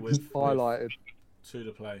didn't see that with highlighted. 2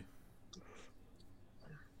 to play.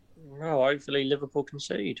 Well, hopefully Liverpool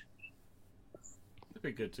concede. It'd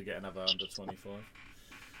be good to get another under 25.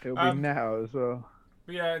 It'll be now as well.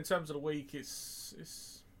 But yeah, in terms of the week,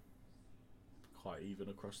 it's quite even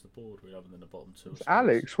across the board, really, other than the bottom 2.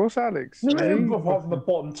 Alex, what's Alex? No, He- apart from the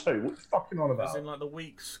bottom 2. What are you fucking on As about? in, like, the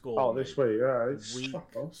week score. Oh, this week, yeah. Week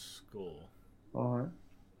It's... score. Alright.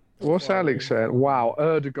 What's Quite Alex even. saying? Wow,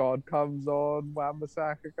 Erdogan comes on,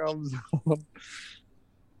 Wan-Bissaka comes on.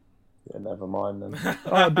 Yeah, never mind then.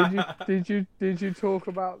 Oh, did you talk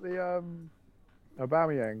about the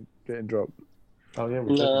Aubameyang getting dropped? Oh, yeah,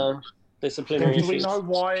 we did. No. Disciplinary Do we issues. know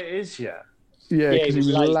why it is yet? Yeah, Yeah, because he he was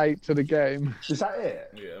was late. late to the game. Is that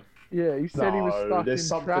it? Yeah. Yeah, he said he was No, stuck there's in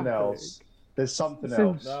something traffic. else. There's something Since-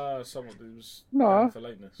 else. No, someone who was No, down for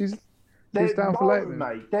lateness. He's There, down for no,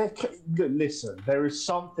 lateness. mate. Listen, there is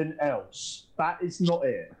something else. That is not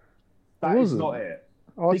it. That is wasn't. not it.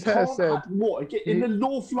 They Arteta can't said have, what? In the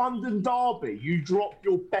North London derby, you drop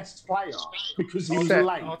your best player because he was Set-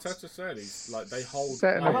 late. Arteta said he's like they hold.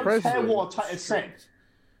 Setting I a don't players care precedent. what Arteta said.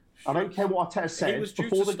 I don't care what Arteta said was due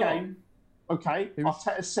before to the start. game. Okay, He was-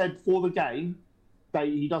 Arteta said for the game that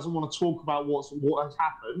he doesn't want to talk about what has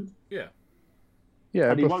happened. Yeah.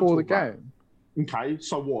 yeah, and he won't before the talk about game. Okay,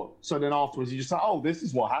 so what? So then afterwards, you just say, "Oh, this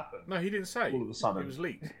is what happened." No, he didn't say. All of a sudden. It was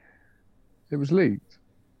leaked. It was leaked.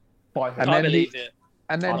 By And I then believe it.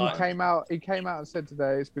 And then I he came out and said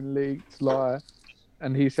today it's been leaked, liar.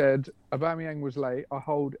 And he said Aubameyang was late. I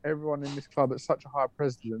hold everyone in this club at such a high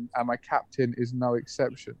precedent, and my captain is no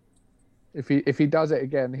exception. If he does it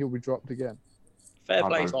again, he'll be dropped again. Fair I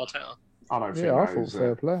play to don't- Arteta. I don't think Yeah, I that thought is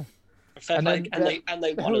fair it. play. Fair And play, then and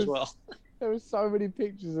they won as well. There were so many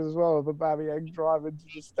pictures as well of Aubameyang driving to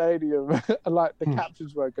the stadium, and like the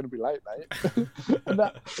captains weren't going to be late, mate. and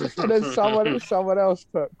then someone else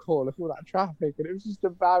put, "Cool, look at all that traffic," and it was just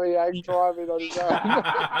Aubameyang driving on his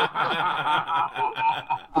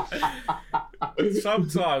own.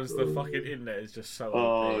 Sometimes the fucking internet is just so.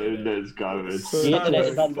 Oh, OP, isn't it? internet's going. It's The internet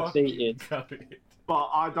is so undefeated. fucking going. But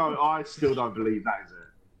I still don't believe that is it.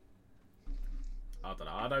 I don't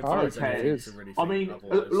know. I don't I think don't there's think it anything is. to really I think mean,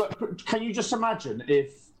 otherwise. look, can you just imagine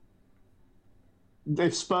if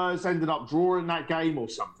Spurs ended up drawing that game or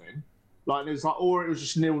something, like it's like, or it was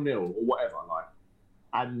just 0-0 or whatever, like,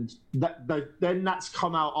 and then that's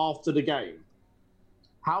come out after the game.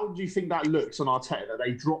 How do you think that looks on Arteta that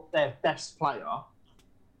they dropped their best player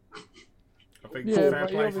I think Yeah, fair but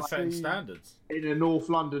he play for setting obviously- standards. in a North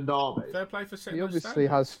London derby? Fair play for setting He those obviously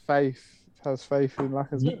standards. has faith in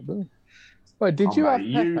Lacazette. doesn't he? Wait, did you have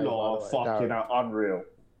mate, Pepe, you by lot are the way, fucking Darren? unreal.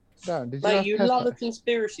 Darren, did you Mate, have you Pepe? love a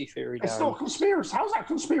conspiracy theory, It's Darren. not a conspiracy. How's that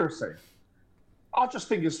conspiracy? I just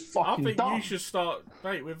think it's I fucking think dumb. you should start,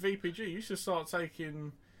 mate, with VPG. You should start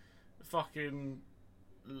taking fucking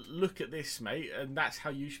look at this, mate, and that's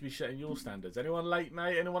how you should be setting your standards. Anyone late,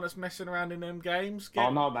 mate? Anyone that's messing around in them games? Get,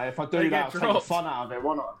 Oh no, mate! If I they do get that, I'll take the dropped. fun out of it.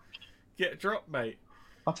 Why not? Get dropped, mate.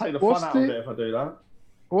 I'll take the What's fun out of the- it if I do that.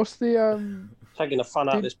 What's the Taking the fun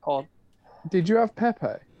out of this pod. Did you have Pepe,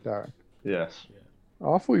 Darren? Yes,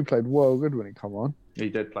 Oh, I thought he played well good when he come on. he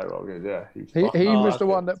did play well. Good, yeah. He Oh, was the okay.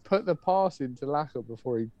 one that put the pass into Lacazette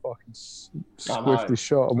before he fucking I know. swiftly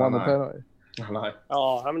shot and I won the know. penalty. I know.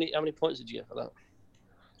 Oh, how many points did you get for that?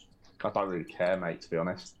 I don't really care, mate. To be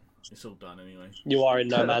honest. It's all done anyway. You are in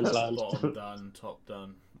no man's land. Bottom done, top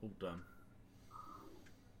done, all done.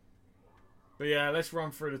 But yeah, let's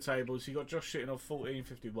run through the tables. You got Josh sitting on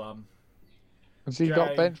 14.51. Has he Jay.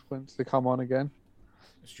 got bench points to come on again?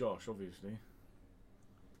 It's Josh, obviously.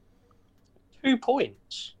 2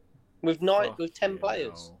 points with 10 Fucking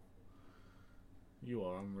players. hell. You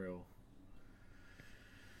are unreal.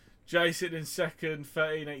 Jay sitting in second,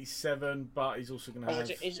 13.87, but he's also going to have,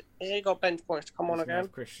 Has he got bench points to come on he's gonna again?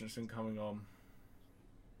 have Christensen coming on.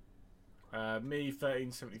 Me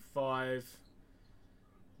 1375,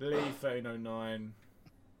 Lee 1309,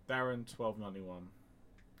 Darren 1291,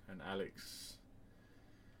 and Alex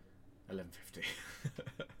 1150.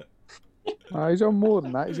 He's on more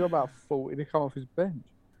than that. He's got about 40 to come off his bench.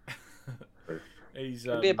 He's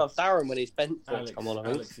He'll be above Darren when his bench Alex, come on. I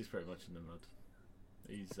think. Alex is pretty much in the mud.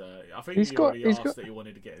 He's. I think He's he got- already he's asked got- that he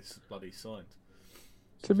wanted to get his bloody signed.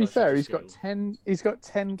 To be Such a fair, he's got skill. 10. He's got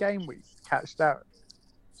 10 game weeks catched out.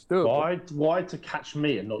 Still, Why to catch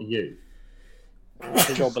me and not you?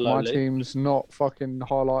 Because you're below my Lee. team's not fucking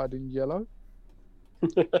highlighted in yellow.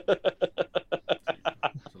 There's a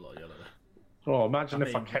lot of yellow there. Oh, imagine I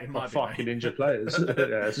if I mean, kept it my might be, fucking mate. injured players. Yeah,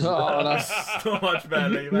 it's, Oh, no. It's not much better,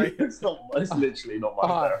 Lee, mate. it's not. It's literally not much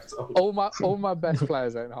Ah, better at all. All my best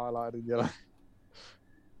players ain't highlighted in yellow.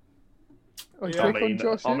 Oh, Yeah, click I on mean,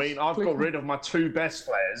 Josh's. I've Click got on- rid of my two best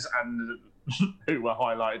players and who were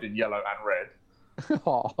highlighted in yellow and red. Yeah,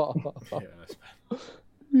 that's bad.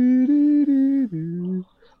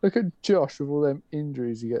 Look at Josh with all them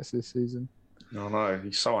injuries he gets this season. No, no,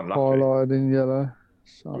 he's so unlucky. Highlighted in yellow.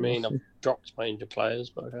 So I mean, unlucky. I've dropped my injured players,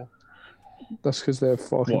 but okay. That's because they're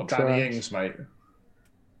fucking What, Danny trash. Ings, mate?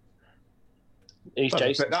 He's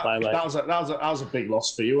Jason's that, player, mate. that was a big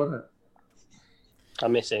loss for you, wasn't it?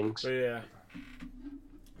 I'm missing. But yeah,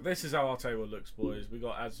 this is how our table looks, boys. We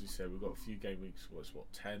got, as we said, we've got a few game weeks. What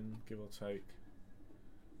 10, give or take?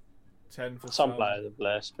 10 for Some players are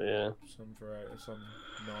blessed, but yeah. some for 8, some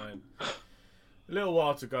 9. A little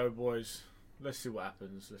while to go, boys. Let's see what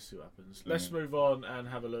happens. Let's move on and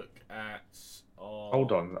have a look at our.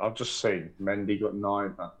 Hold on, I've just seen Mendy got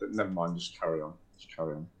 9. Never mind, just carry on.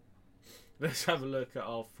 Let's have a look at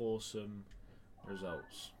our foursome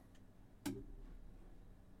results.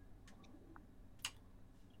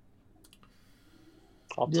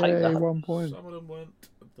 I'll take Yay, that. 1 point. Some of them weren't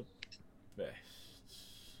the best.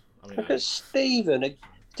 I mean, Look at Stephen.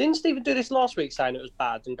 Didn't Stephen do this last week saying it was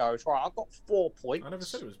bad and goes, right, I've got 4 points. I never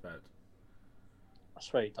said it was bad. I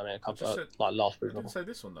swear he done it a couple just of, said- like last I week. didn't say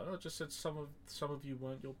this one though. I just said some of you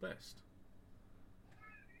weren't your best.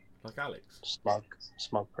 Like Alex.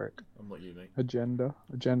 Smug prick. And what you mean?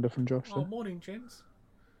 Agenda from Josh. Oh, there. morning, gents.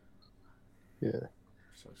 Yeah,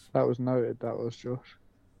 So that was noted. That was Josh.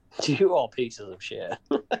 You are pieces of shit.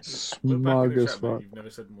 we're back in Smug the as chat, mate. fuck. You've never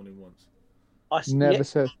said morning once. Never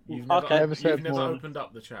said You've never, Okay. Never said you've never morning. opened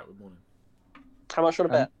up the chat with morning. How much should I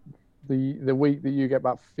bet? the week that you get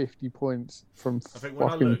about 50 points from I think when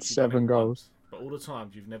I fucking looked, you've done 7 it goals. once, but all the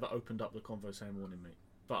times you've never opened up the convo saying morning, mate.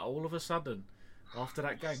 But all of a sudden, after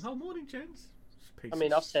that game, oh morning, gents. I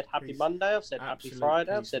mean, I've said happy Monday, I've said happy Absolute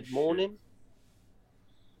Friday, I've piece said of morning.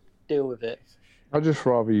 Deal with it. I'd just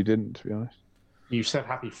rather you didn't, to be honest. You said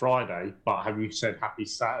happy Friday, but have you said happy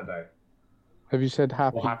Saturday? Have you said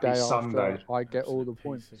happy, Or happy day Sunday. after I get all the Absolute piece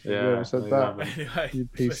points? of Have shit. you Yeah, ever said there that? you have Anyway, You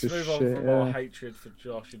piece let's of move shit, on from our yeah. hatred for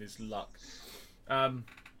Josh and his luck.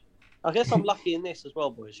 I guess I'm lucky in this as well,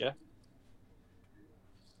 boys, yeah?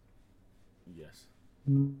 Yes.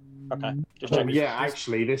 Okay. Just Oh, checking. Yeah,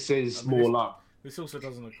 actually, this is more luck. This also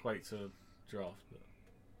doesn't equate to draft.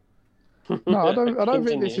 But No, I don't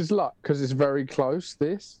think this Continue. is luck because it's very close.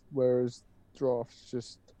 This, whereas draft's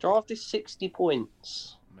just Draft is 60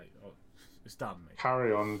 points. mate, oh, it's done, mate.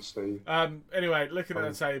 Carry on, Steve. Anyway, looking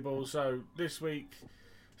at the table, so this week,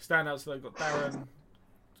 standouts they've got Darren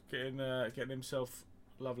getting himself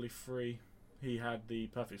lovely free. He had the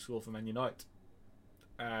perfect score for Man United,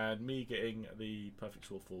 and me getting the perfect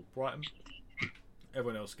score for Brighton.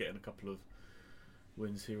 Everyone else getting a couple of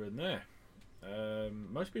wins here and there.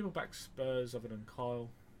 Most people back Spurs other than Kyle.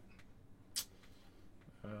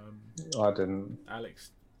 I didn't.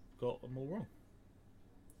 Alex got them all wrong.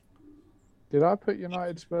 did I put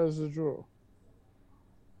United Spurs as a draw?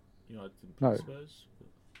 United didn't play No. Spurs.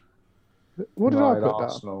 What did I United, put down?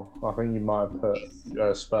 Arsenal. I think you might have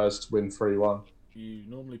put Spurs to win 3-1. You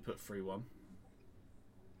normally put 3-1.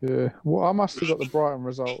 Yeah, well, I must have got the Brighton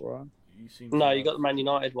result right. You seem No, to you got the Man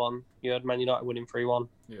United one. You had Man United winning 3-1.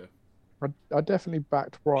 Yeah, I definitely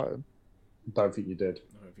backed Brighton. Don't think you did.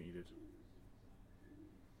 I don't think you did.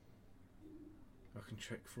 I can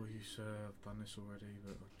check for you, sir. I've done this already,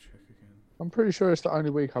 but I'll check again. I'm pretty sure it's the only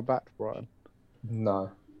week I backed Brighton. No.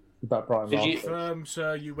 You bet Brighton Did last you- week. Confirm,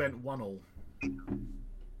 sir, you went 1-1.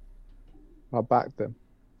 I backed them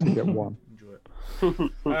to get one. Enjoy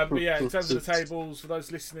it. But yeah, in terms of the tables, for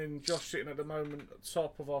those listening, Josh sitting at the moment at the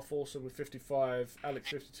top of our foursome with 55, Alex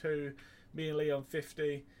 52, me and Leon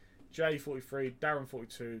 50, Jay 43, Darren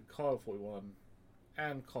 42, Kyle 41,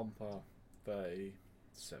 and Compa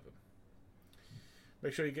 37.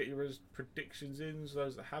 Make sure you get your predictions in,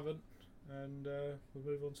 those that haven't, and we'll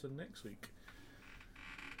move on to next week.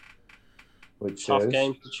 Which Tough is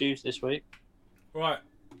game to choose this week. Right,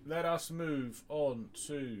 let us move on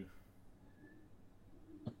to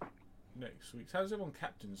next week's. How does everyone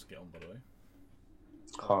captains get on, by the way?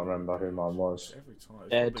 Can't remember who mine was. Every time.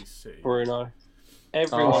 It's Ed, probably City. Bruno.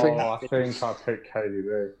 Everyone. I think I picked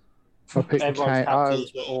KDB. I picked Everyone's Kane.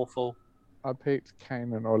 captains were awful. I picked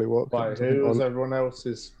Kane and Ollie Watkins. Wait, who was everyone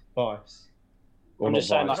else's vice? I'm just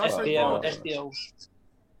saying, like vice, but- FDL. vice. FDL.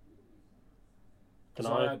 Because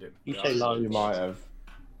Dunno. I had him. You Yeah, say low. You might have.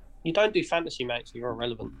 You don't do fantasy, mate, so you're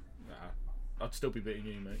irrelevant. Nah, I'd still be beating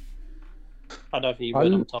you, mate. I don't think you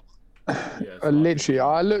would on top. Yeah, it's Literally,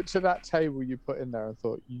 I looked at that table you put in there and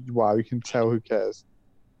thought, wow, you can tell who cares.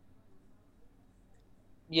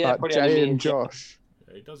 Yeah, Like probably only me Jay and Josh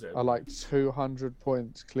Yeah, he does it. are like 200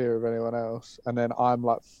 points clear of anyone else, and then I'm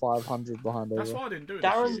like 500 behind That's everyone. why I didn't do it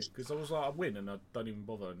Darren- this year, because I was like, I win and I don't even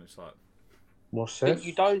bother, and it's like, What's But this?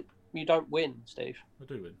 you don't win, Steve. I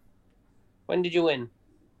do win. When did you win?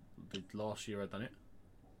 The last year I done it,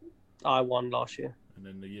 I won last year. and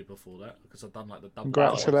then the year before that, because I've done like the double.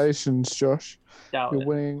 Congratulations, Josh. Doubt You're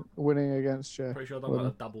it. winning against Jay. Pretty sure I've done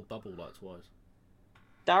like a double like twice.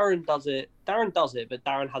 Darren does it. Darren does it, but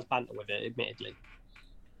Darren has banter with it, admittedly.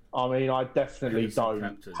 I mean, I definitely Listen, don't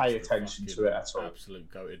Captain's pay the attention fucking to it at all. Absolute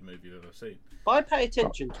goated movie you've ever seen. If I pay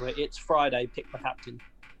attention to it, it's Friday, pick my captain.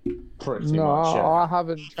 Pretty No, much, yeah. I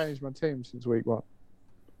haven't changed my team since week 1.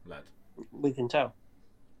 Lad. We can tell.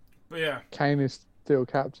 But yeah, Kane is still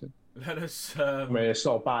captain. let us. I mean, it's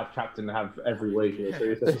not a bad captain to have every week.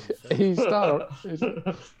 Is it? He's done.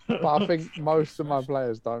 But I think most of my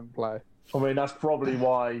players don't play. I mean, that's probably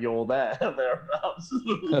why you're there.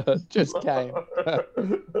 Thereabouts. Just Kane.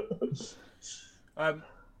 It's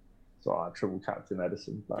all right, triple captain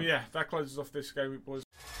Edison. But yeah, that closes off this game week, boys.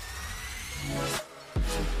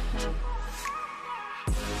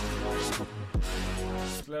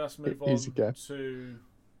 Let us move on Easy game. to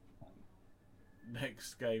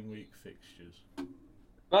next game week fixtures. Can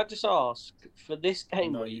I just ask, for this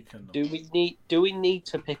game No, you week, cannot. do we need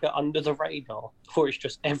to pick it under the radar, or it's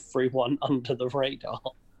just everyone under the radar?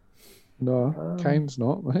 No, Kane's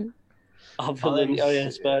not, mate. Other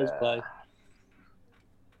than Spurs play.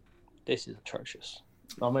 This is atrocious.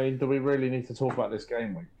 I mean, do we really need to talk about this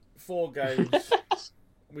game week? 4 games.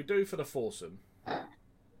 We do for the foursome.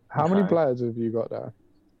 How many Okay. players have you got there?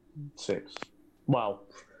 6. Well,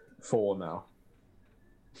 4 now.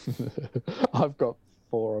 I've got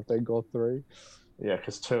 4, I think, or 3. Yeah,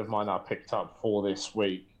 because 2 of mine I picked up for this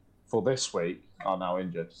week. For this week, are now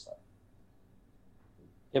injured. So.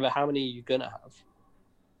 Yeah, but how many are you going to have?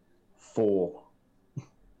 4.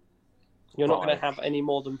 You're not going to 5. have any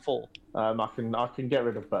more than 4. I can get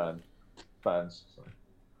rid of Burns.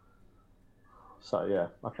 So yeah,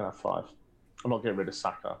 I can have 5. I'm not getting rid of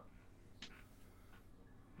Saka.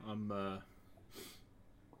 I'm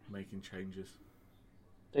making changes.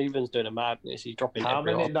 Steven's doing a madness. He's dropping How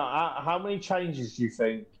every many? off. No, how many changes do you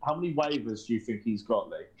think? How many waivers do you think he's got,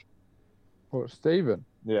 Lee? What, Stephen?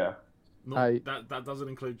 Yeah, Not, 8. that doesn't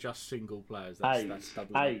include just single players. That's 8.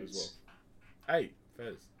 doubling up 8. as well. 8.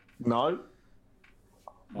 Fairs. No.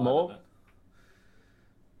 Oh, More? I don't know.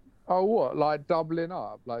 Oh, what? Like doubling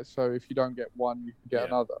up? Like, so if you don't get one, you can get Yeah.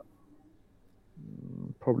 another?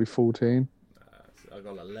 Probably 14. I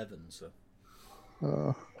got 11, so.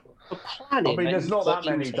 Uh, The planning. I mean, there's that not you that put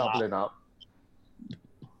many into doubling up.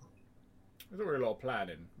 There's not really a lot of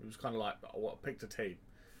planning. It was kind of like, I picked a team.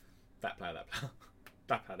 That player, that player.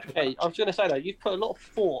 That player, that player. Hey, I was going to say though, you've put a lot of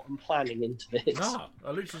thought and planning into this. Nah, I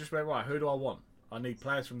literally just went, right, who do I want? I need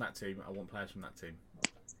players from that team. I want players from that team.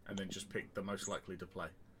 And then just pick the most likely to play.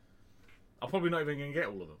 I'm probably not even going to get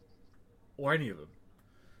all of them. Or any of them.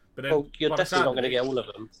 But then, Well, you're by the definitely sound not of going to it- get all of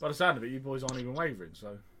them. By the sound of it, you boys aren't even wavering,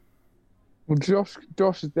 so. well,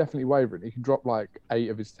 Josh is definitely wavering. He can drop like 8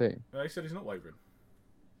 of his team. They said he's not wavering.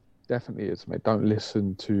 Definitely is, mate. Don't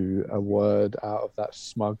listen to a word out of that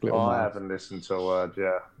smug little I mouth. haven't listened to a word.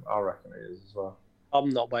 Yeah, I reckon it is as well. I'm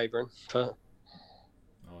not wavering. But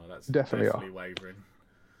Oh, that's Definitely definitely wavering.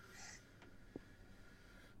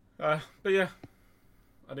 But yeah,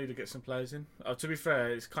 I need to get some players in. To be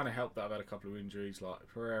fair, it's kind of helped that I've had a couple of injuries. Like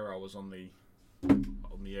Pereira, I was on the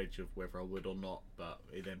edge of whether I would or not, but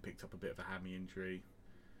he then picked up a bit of a hammy injury.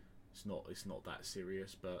 It's not that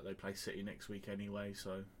serious, but they play City next week anyway,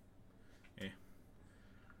 so yeah.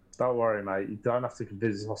 Don't worry, mate. You don't have to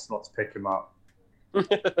convince us not to pick him up.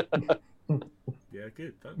 Yeah,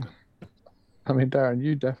 good, don't they? I mean, Darren,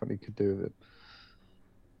 you definitely could do with it.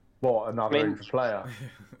 What, another I mean- injured player?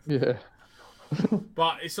 Yeah.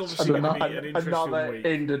 But it's obviously going to be an interesting another week.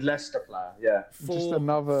 injured Leicester player. Yeah, Just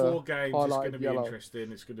another four games. It's going to be yellow.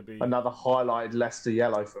 interesting. It's going to be another highlighted Leicester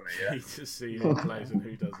yellow for me. Yeah. to see who plays and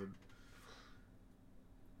who doesn't.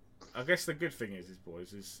 I guess the good thing is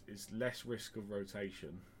boys, is less risk of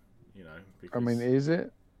rotation. You know, because I mean, is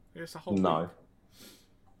it? it's a whole No. week.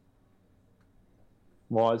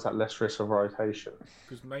 Why is that less risk of rotation?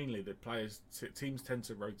 Because mainly the teams tend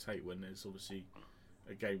to rotate when there's obviously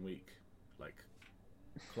a game week like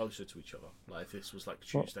closer to each other. Like if this was like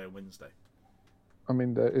Tuesday and Wednesday. I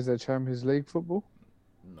mean, is there Champions League football?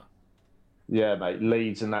 No. Yeah, mate.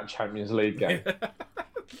 Leeds in that Champions League game.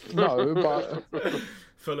 No, but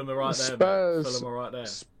Fulham are right there. Spurs- Mate. Fulham are right there.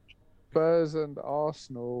 Spurs and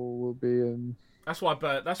Arsenal will be in. That's why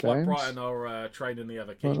Brighton are training the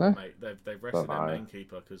other keeper, Aren't mate. They've rested their main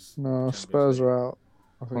keeper because No, Spurs are out.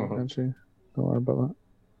 I think actually. Don't worry about that.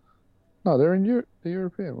 No, they're in the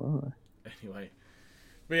European, aren't they? Anyway,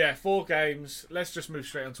 but yeah, 4 games. Let's just move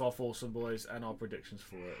straight onto our foursome, boys, and our predictions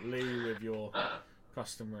for it. Lee with your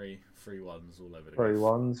customary 3-1s all over the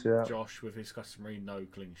 3-1s, yeah. Josh with his customary no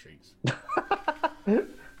clean sheets.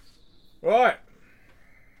 Right.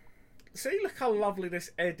 See, look how lovely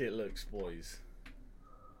this edit looks, boys.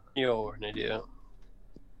 You're an idiot.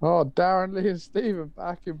 Oh, Darren Lee and Stephen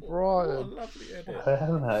back in What a Brighton. lovely edit.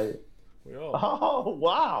 Hey. We are. Oh,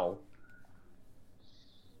 wow.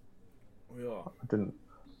 We are. I didn't.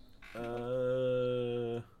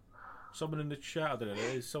 Someone in the chat, I don't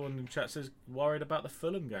know. Someone in the chat says worried about the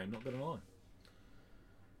Fulham game. Not gonna lie.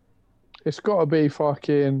 It's got to be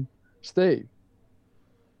fucking Steve.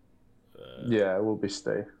 Yeah, it will be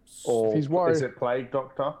Steve. Or If he's worried- is it Plague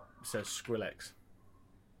Doctor? It says Skrillex.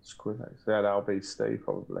 Skrillex. Yeah, that'll be Steve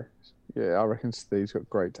probably. Yeah, I reckon Steve's got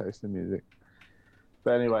great taste in music.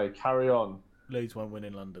 But anyway, carry on. Leeds won't win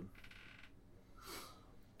in London.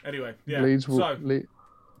 Anyway, yeah. Leeds will. So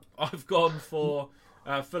I've gone for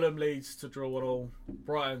Fulham Leeds to draw 1-1,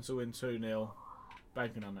 Brighton to win 2-0,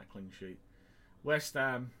 banking on that clean sheet. West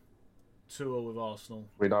Ham 2-0 with Arsenal.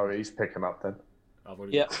 We know he's picking up then. I've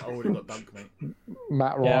already got Dunk, mate.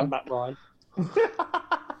 Matt Ryan. Yeah, Matt Ryan.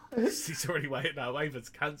 He's already waiting now. Waver's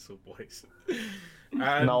cancelled, boys.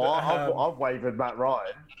 And, No, I've wavered Matt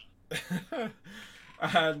Ryan.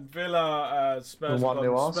 and Villa Spurs,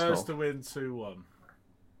 1-0 Arsenal. Spurs to win 2-1.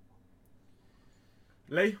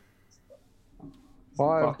 Lee?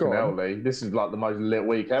 I've Fucking hell, got. Lee. This is like the most lit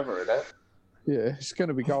week ever, isn't it? Yeah, it's going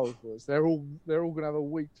to be goals, boys. They're all going to have a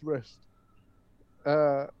week's rest.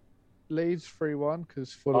 Leeds 3-1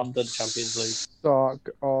 because Fulham After the Champions League. suck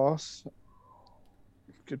arse.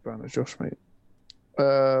 Good banner, Josh, mate.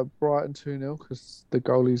 Brighton 2-0 because the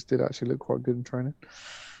goalies did actually look quite good in training.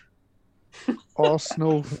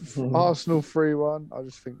 Arsenal 3-1. I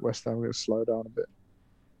just think West Ham are going to slow down a bit.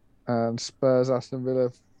 And Spurs Aston Villa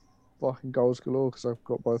fucking goals galore because I've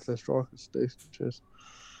got both their strikers. Decent. Cheers.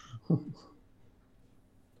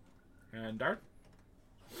 And Darren?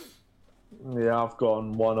 Yeah, I've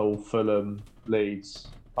gone 1-1 Fulham Leeds.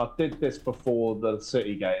 I did this before the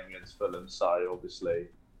City game against Fulham, so obviously,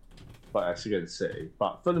 but that's against City.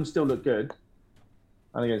 But Fulham still look good,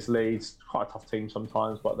 and against Leeds, quite a tough team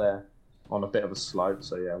sometimes, but they're on a bit of a slope.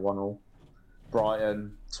 So yeah, 1-1.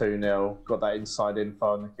 Brighton 2-0. Got that inside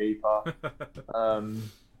info on the keeper.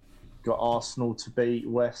 Got Arsenal to beat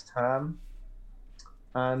West Ham,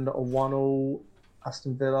 and a 1-1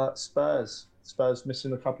 Aston Villa Spurs. Spurs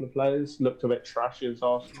missing a couple of players. Looked a bit trashy as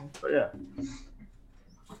Arsenal, but yeah.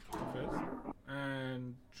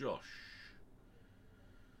 And Josh?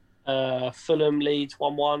 Fulham Leeds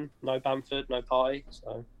 1-1. No Bamford, no Party.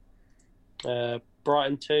 So,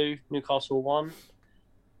 Brighton 2, Newcastle 1,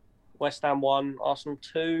 West Ham 1, Arsenal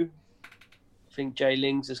 2. I think Jay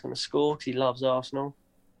Lings is going to score because he loves Arsenal.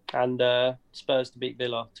 And Spurs to beat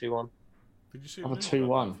Villa 2-1. Did you see Have the a news 2-1.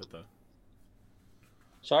 about Bamford, though?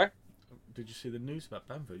 Sorry? Did you see the news about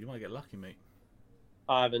Bamford? You might get lucky, mate.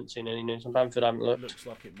 I haven't seen any news on Bamford. I haven't It looked. looks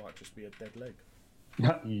like it might just be a dead leg.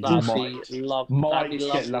 That'd be, Might that'd be get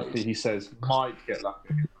lovely. lucky, he says. Might get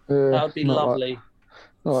lucky. That would be not lovely.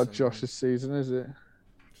 Not like Josh's season, is it?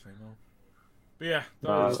 Same old. But yeah,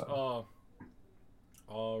 No, those are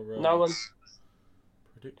our No one,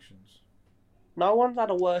 predictions. no one's had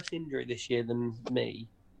a worse injury this year than me.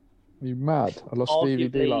 You mad? I lost Stevie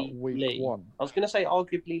D like Arguably week Lee. 1. I was going to say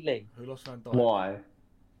arguably Lee. Who lost Van Dijk? Why?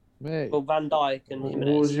 Me. Well, Van Dijk and What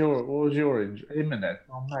Jimenez. was your injury? Jimenez?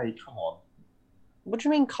 Oh mate, come on. What do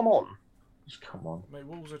you mean, come on? Just come on. Mate,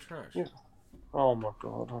 Wolves are trash. Yeah. Oh my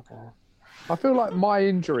god, okay. I feel like my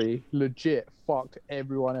injury legit fucked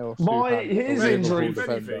everyone else. who My- had his a Liverpool injury- If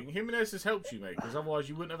defender. anything, Jimenez has helped you, mate, because otherwise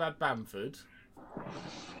you wouldn't have had Bamford.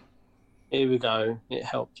 Here we go. It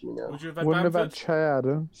helped me now. Would you have had Wouldn't have had Bamford? Che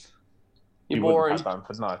Adams. You're You wouldn't boring. have had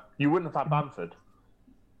Bamford, no. You wouldn't have had Bamford.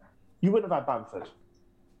 You wouldn't have had Bamford.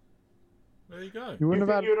 There you go. You wouldn't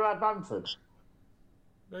You have think had. you would have had Bamford?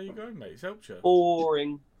 There you go, mate. It's helped you.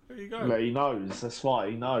 Boring. There you go. No, he knows. That's why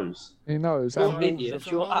he knows. He knows. You're And an Wolves-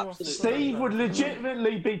 idiot. You're absolute. Steve would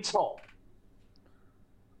legitimately be top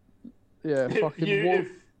Yeah, fucking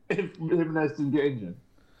if Jimenez didn't get injured.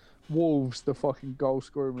 Wolves, the fucking goal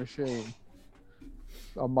scoring machine.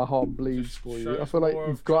 And my heart bleeds Just for you. I shows feel like more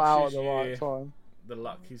you've of got out at Josh's the right year. time. The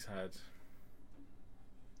luck he's had.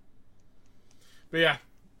 But yeah,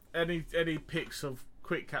 any picks of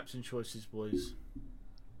quick captain choices, boys?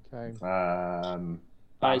 Okay.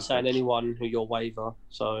 I ain't saying anyone who you'll waiver.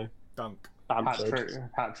 So Dunk. Bamford.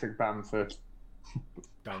 Patrick Bamford.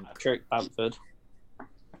 Dunk. Patrick Bamford.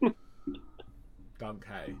 Dunk,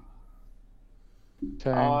 hey.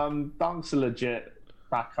 Okay. Dunk's a legit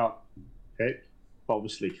backup pick. But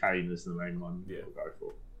obviously, Kane is the main one Yeah. we'll go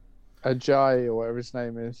for. Ajayi, or whatever his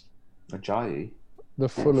name is. Ajayi? The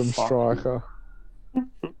Fulham fuck? striker.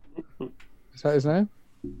 Is that his name?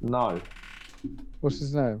 No. What's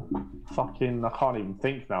his name? Fucking, I can't even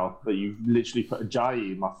think now that you've literally put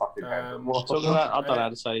Ajayi in my fucking head. What? Talking about, I don't know how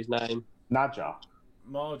to say his name. Naja.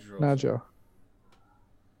 Marger. Naja.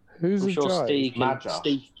 Who's I'm sure Ajayi? Steve can, Madja.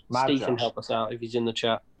 Steve Madja. can help us out if he's in the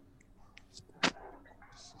chat.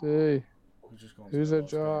 Steve. We've just gone to Who's the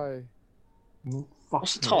last game. Ajayi?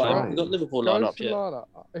 What's the Fucking time? Ajayi. We've got Liverpool Go lined for up yet. Lala.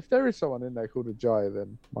 If there is someone in there called Ajayi,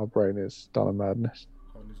 then my brain is done a madness.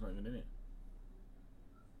 Oh, and he's not even in it.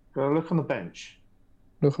 Go look on the bench.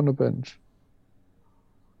 Look on the bench.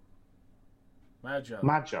 Madger.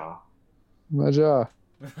 Madja. Maja.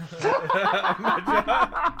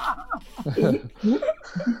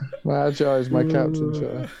 Maja is my captain,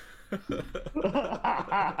 sir.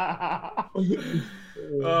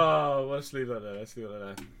 Oh, let's leave that there. Let's leave that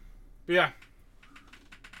there. But yeah,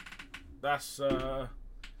 that's. Oh,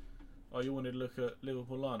 you wanted to look at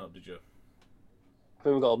Liverpool lineup, did you? I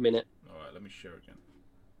think we've got a minute. All right, let me share again.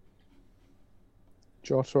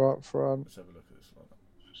 Jota up front, Let's have a look at this lineup.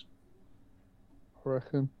 I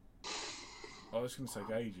reckon. Oh, it's going to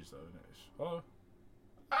take ages though, isn't it? Oh.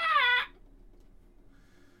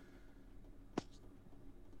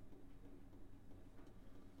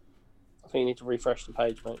 I think you need to refresh the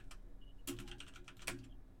page, mate.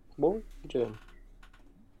 What are you doing?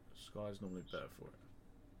 Sky's normally better for it.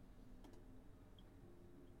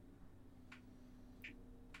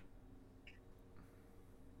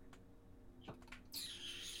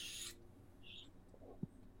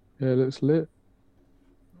 Yeah, it looks lit.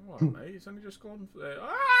 Alright, mate. It's only just gone for there.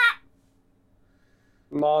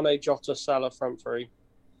 Mane, Jota, Salah, front three.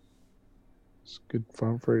 It's good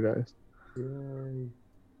front three days.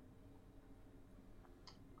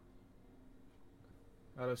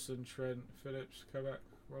 Allison, Trent, Phillips, Kovac,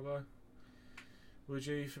 Robbo.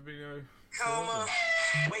 Woody, Fabinho. Coma,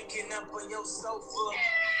 waking up on your sofa.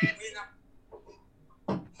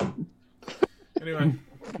 Anyway.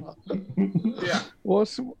 Yeah.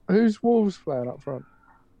 Who's Wolves playing up front?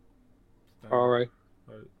 All right.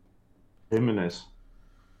 Jimenez.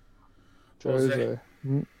 Jose.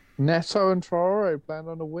 Neto and Traore playing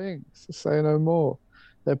on the wings. To say no more.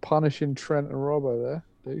 They're punishing Trent and Robbo there.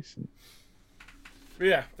 Decent. But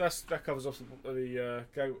yeah, that covers off the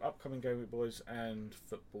upcoming game week, boys, and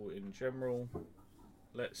football in general.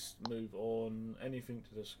 Let's move on. Anything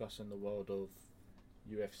to discuss in the world of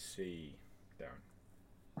UFC,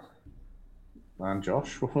 Darren? Man,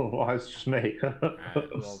 Josh, why is it just me?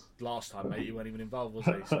 Well, last time, mate, you weren't even involved, was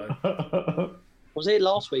he? So Was it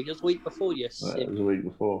last week? It was the week before, yes. It was a week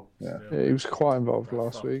before. Yeah. Yeah, he was quite involved that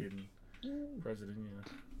last week. fucking President,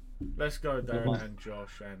 yeah. Let's go, Darren and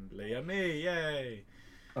Josh and Liam. Me, yay!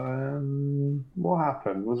 What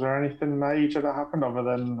happened? Was there anything major that happened other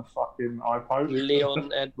than the fucking eye poke?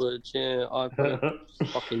 Leon Edwards, yeah,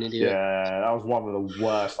 fucking idiot. Yeah, that was one of the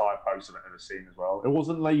worst eye pokes I've ever seen as well. It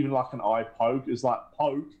wasn't even like an eye poke, it was like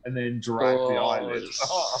poke and then drag the eyelid.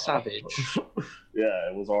 Savage. Yeah,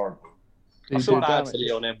 it was horrible. I He feel did bad for damage.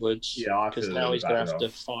 Leon Edwards Yeah, I because feel now really he's going to bad have to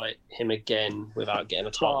enough. fight him again without getting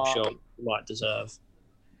a title Fuck. shot. He might deserve.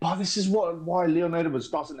 But this is why Leon Edwards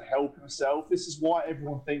doesn't help himself. This is why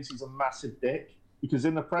everyone thinks he's a massive dick. Because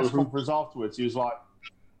in the press conference afterwards, he was like,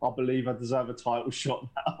 I believe I deserve a title shot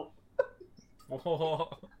now.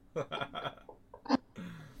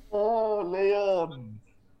 Oh, Leon.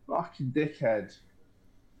 Fucking dickhead.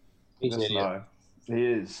 He's an Yes, idiot. no. He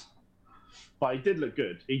is. But he did look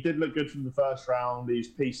good. He did look good from the first round. He's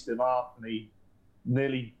pieced him up and he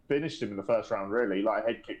nearly finished him in the first round, really. Like,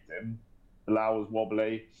 head kicked him. The Lau was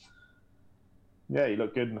wobbly. Yeah, he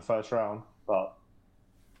looked good in the first round, but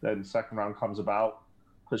then the second round comes about,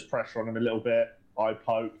 puts pressure on him a little bit, eye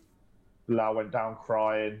poke, Bilal went down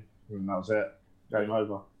crying, and that was it. Game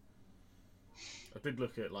over. I did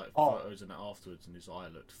look at photos and that afterwards, and his eye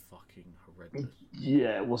looked fucking horrendous.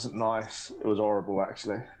 Yeah, it wasn't nice. It was horrible,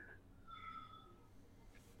 actually.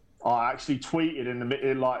 I actually tweeted in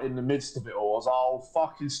the midst of it all. I was like, "Oh,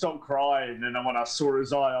 fucking stop crying!" And then when I saw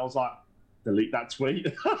his eye, I was like, "Delete that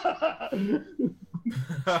tweet."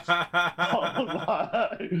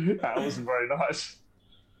 That wasn't very nice.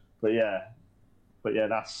 But yeah,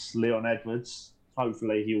 that's Leon Edwards.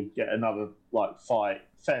 Hopefully, he'll get another fight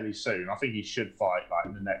fairly soon. I think he should fight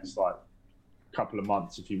in the next couple of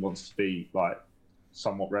months if he wants to be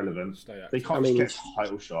somewhat relevant. They can't just get a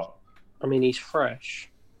title shot. I mean, he's fresh.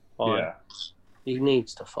 Yeah. He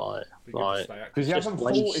needs to fight. Because he hasn't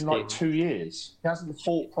fought in 2 years. He hasn't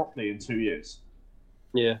fought properly in 2 years.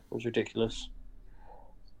 Yeah, it was ridiculous.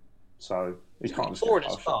 So he can't. He's bored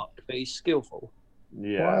as fuck, but he's skillful.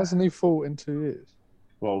 Yeah. Why hasn't he fought in 2 years?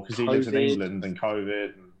 Well, because he lives in England and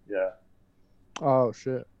COVID. And, yeah. Oh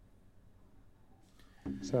shit.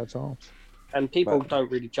 Sad times. And people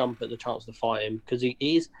don't really jump at the chance to fight him because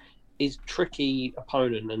he's tricky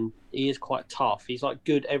opponent and he is quite tough. He's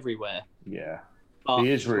good everywhere. Yeah. But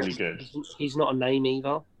he is really good. He's not a name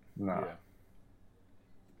either. No. Yeah.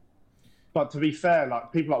 But to be fair,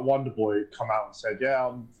 people like Wonderboy come out and said,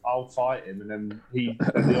 "Yeah, I'll fight him," and then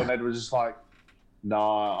Leon Edwards is like,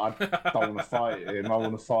 "Nah, I don't want to fight him. I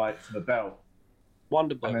want to fight for the belt."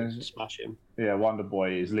 Wonderboy wants to smash him. Yeah,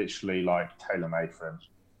 Wonderboy is literally tailor-made for him.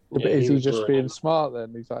 But is he just being smart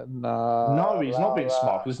then? He's like, nah. No, he's not being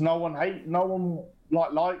smart because no one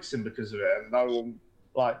likes him because of it, and no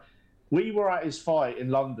one We were at his fight in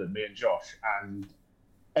London, me and Josh, and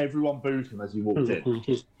everyone booed him as he walked in.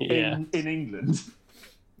 In England.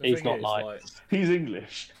 He's not he's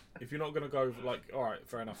English. If you're not going to go all right,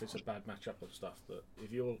 fair enough, it's a bad matchup and stuff, but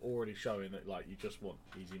if you're already showing that you just want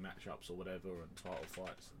easy matchups or whatever and title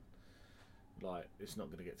fights, and, it's not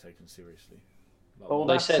going to get taken seriously. Well,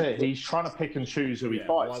 they said he's trying to pick and choose who he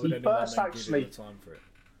fights.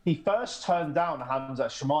 He first turned down the Hamzat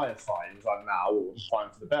Chimaev fight. He was like, "Nah, we're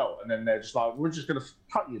fighting for the belt," and then they're just like, "We're just going to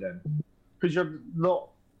cut you then because you're not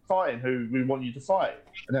fighting who we want you to fight."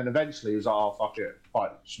 And then eventually he was like, "Oh, fuck it,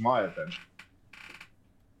 fight Chimaev then."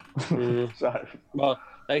 Well,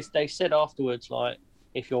 they said afterwards,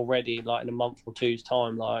 if you're ready, in a month or two's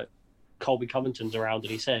time, Colby Covington's around,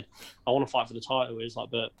 and he said, "I want to fight for the title." He's like,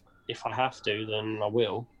 "But if I have to, then I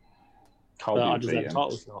will." Colby, I just have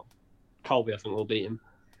title shot. Colby, I think, will beat him.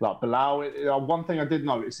 Bilal, one thing I did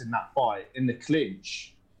notice in that fight, in the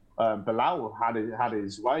clinch, Bilal had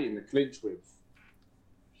his way in the clinch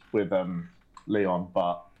with Leon,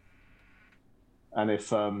 and if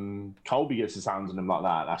Colby gets his hands on him like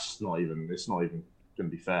that, it's not even going to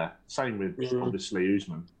be fair. Same with obviously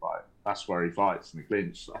Usman, that's where he fights in the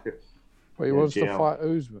clinch. But he wants to fight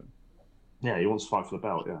Usman. Yeah, he wants to fight for the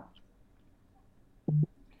belt. Yeah.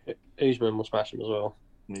 Usman will smash him as well.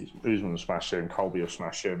 Usman will smash him. Colby will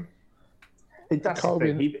smash him. That's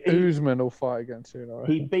Colby the thing. Usman will fight against him.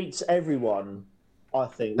 He beats everyone. I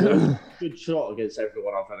think good shot against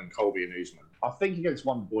everyone other than Colby and Usman. I think against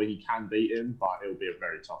Wonderboy he can beat him, but it'll be a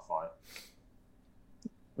very tough fight.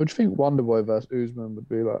 What do you think Wonderboy versus Usman would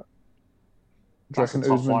be like? Do you reckon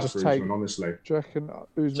Usman just takes? Honestly, do you reckon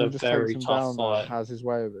Usman just takes him down and has his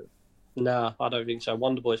way of it? Nah, I don't think so.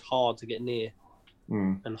 Wonderboy's hard to get near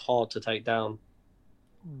and hard to take down.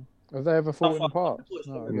 Have they ever fought in the past?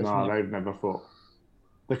 No, they've never fought.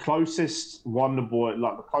 The closest Wonderboy,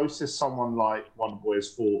 the closest someone like Wonderboy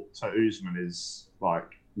has fought to Usman is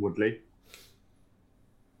Woodley.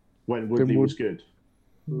 When Woodley was good.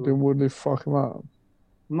 Did Woodley fuck him up?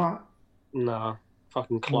 No. Nah,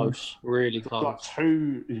 fucking close. Really close.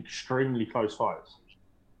 Two extremely close fights.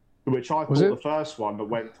 Which I thought the first one that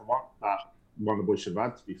went to that Wonderboy should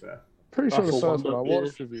have had, to be fair. Pretty sure the first one I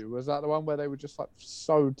watched with you was that the one where they were just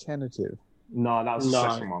so tentative. No, that was the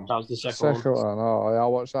second one. That was the second one. Oh, yeah, I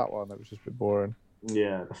watched that one. It was just a bit boring.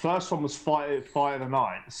 Yeah, the first one was fight of the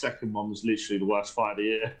night. The second one was literally the worst fight of the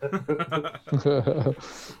year.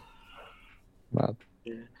 Mad.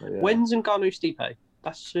 Yeah. When's Ngannou Stipe?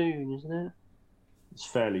 That's soon, isn't it? It's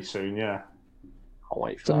fairly soon, yeah. I'll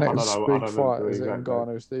wait for the that. next big fight is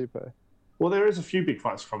Ngannou Stipe. Well, there is a few big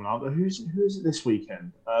fights coming up. But who is it this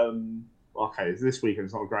weekend? Okay, this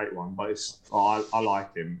weekend's not a great one, but I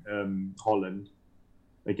like him. Holland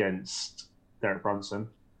against Derek Brunson.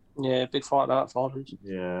 Yeah, big fight that for Holland.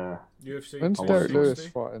 Yeah. UFC. When's Derek Lewis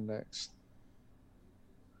fighting next?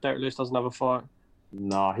 Derek Lewis doesn't have a fight.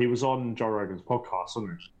 No, he was on Joe Rogan's podcast,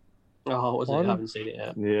 wasn't Oh, was it? I haven't seen it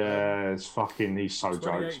yet. Yeah, it's fucking. He's so jokes,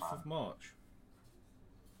 28th man. of March.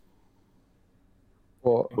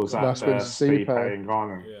 What? Was that That's when Stipe Stipe. and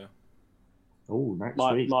Garner? Yeah. Oh, next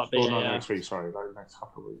Might week. be, Oh, no, yeah. next week. Sorry, no, next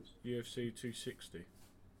couple of weeks. UFC 260.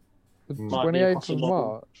 The Might be a 28th of possible-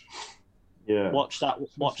 March. Yeah. Watch that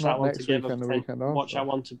not one next together. weekend, the weekend Watch after. that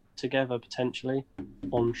one together potentially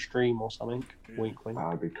on stream or something. Yeah. Wink, wink.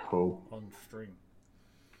 That'd be cool. On stream.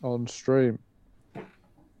 On stream.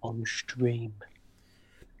 On stream.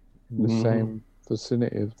 In the Mhm. same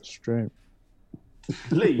vicinity of the stream.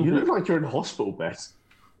 Lee, you look like you're in a hospital bed.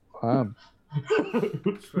 I am.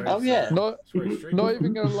 It's very Oh, yeah. sad. Not, It's very stream. not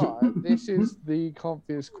even gonna lie, this is the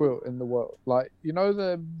comfiest quilt in the world. Like, you know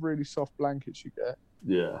the really soft blankets you get?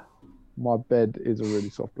 Yeah. My bed is a really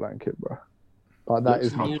soft blanket, bro. Like, that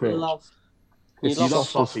is my You quilt. love. It's You love soft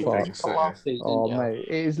as fluffy fuck. things. fluffy, didn't Oh, you? mate, it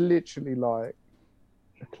is literally like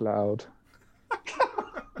a cloud.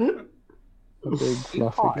 A big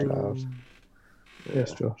fluffy Hi. cloud.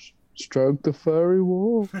 Yes, Josh. Stroke the furry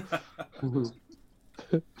wall. Good.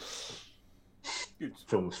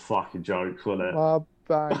 Film's fucking jokes, wasn't it? My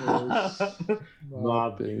bangers. My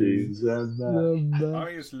beans. beans and that. I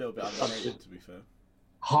think it's a little bit underrated, to be fair.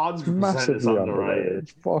 100% it's Massively underrated. underrated.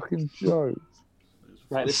 It's fucking joke.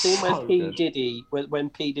 Right, the scene So where P good. Diddy, when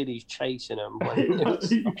P Diddy's chasing him, when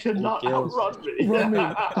You cannot Kills. outrun me.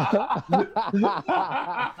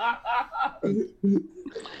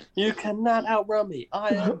 you cannot outrun me. I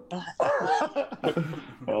am black.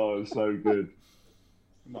 Oh, it's so good.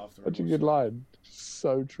 Might have to Such a rewatch good that. line.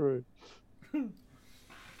 So true. But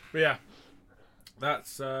yeah,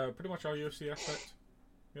 that's pretty much our UFC aspect.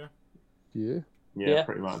 Yeah. Yeah, Yeah.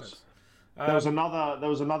 pretty much. Um, There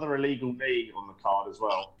was another illegal knee on the card as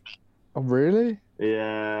well. Oh, really?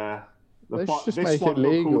 Yeah. They fi- should just this make one it got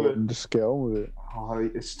legal called and just get on with it. Oh,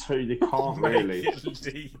 it's too. They can't make really. it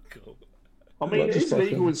legal. I mean, Well, it just is fucking-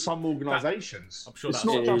 legal in some organisations. I'm sure it's that's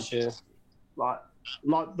not It just is, yeah.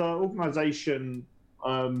 like the organisation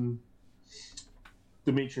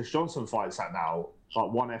Demetrius Johnson fights at now,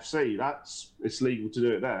 like ONE FC. It's legal to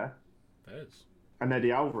do it there, There's. and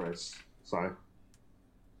Eddie Alvarez. So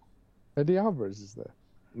Eddie Alvarez is there.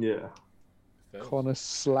 yeah, There's. Connor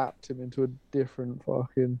slapped him into a different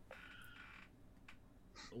fucking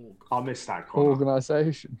Oh, I miss that Connor.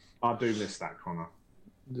 organisation. I do miss that Connor.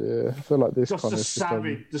 Yeah, I feel like this Just the Connor's just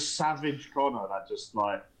on- savage Connor that just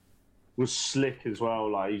like was slick as well.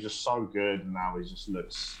 Like he's just so good, and now he just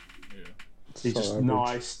looks. yeah. He's so just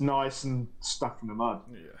average. nice and stuck in the mud.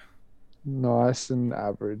 Yeah. Nice and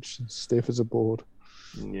average, stiff as a board.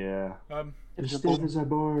 Yeah. It was a Stiff ball. as a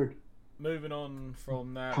bird. Moving on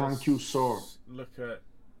from that, Thank let's you, sir. look at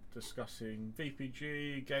discussing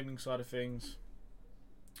VPG, gaming side of things.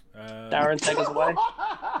 Darren, take us away.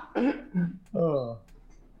 Oh.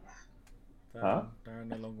 Darren, Huh? Darren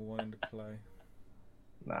no longer wanting to play.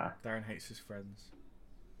 Nah. Darren hates his friends.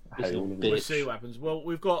 I hate all of Bitch. We'll it. see what happens. Well,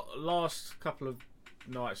 we've got last couple of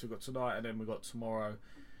nights. We've got tonight and then we've got tomorrow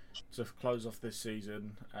to close off this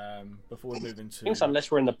season. Before we move into Things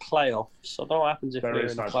unless we're in the playoffs. I don't know what happens if There we're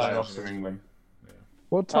is in no the playoffs. playoffs in England.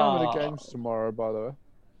 What time are Ah. the games tomorrow, by the way?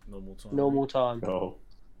 normal time. Normal time. Oh.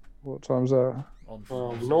 What time's that? On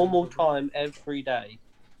from Normal time every day.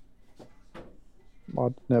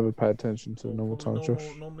 I'd never pay attention to the normal time, Josh.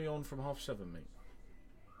 Normally on from 7:30, mate.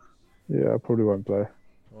 Yeah, I probably won't play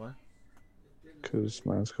Why? because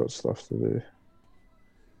man's got stuff to do.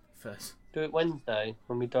 First. Do it Wednesday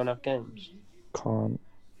when we don't have games. Can't.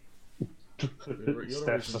 You're the Steph's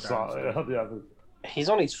reason just Darren's like there. the other. He's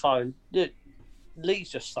on his phone. Dude, Lee's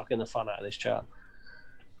just sucking the fun out of this chat.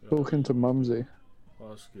 Talking to Mumsy. Oh,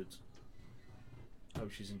 that's good.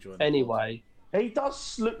 Hope she's enjoying it. Anyway, He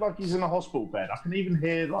does look like he's in a hospital bed. I can even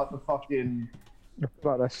hear like the fucking. I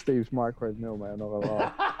feel like that's Steve's microwave meal, mate. I'm not gonna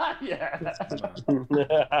lie. Yeah.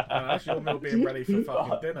 That's your meal being ready for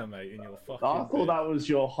fucking dinner, mate, in your fucking I thought that was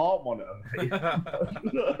your heart monitor, mate.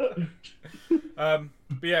 But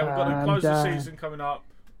yeah, we've got to close the Calm season coming up.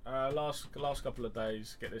 Last couple of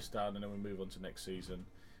days, get this done, and then we move on to next season.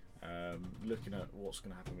 Looking at what's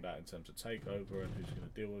going to happen with that in terms of takeover and who's going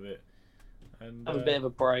to deal with it. And have a bit of a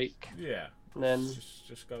break. yeah, And then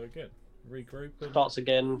just go again, regroup. And starts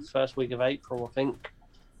again first week of April, I think.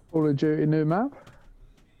 Call of Duty new map?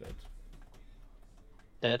 dead.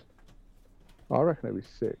 Dead. I reckon it'd be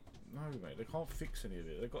sick. No, mate, they can't fix any of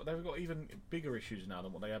it. They've got even bigger issues now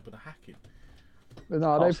than what they had with the hacking. No,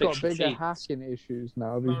 Can't they've got fix bigger cheats. hacking issues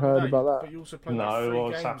now. Have you No, heard no, about But you also play No, like 3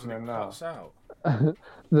 what's games and happening it now? cuts out. that?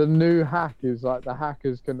 The new hack is like the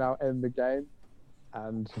hackers can now end the game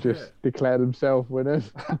and just Yeah. declare themselves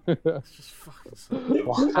winners. It's just fucking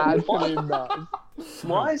so Actually nuts.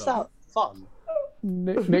 Why is that? fun.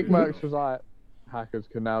 Nick Merckx was like, hackers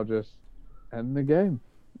can now just end the game.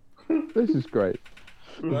 This is great.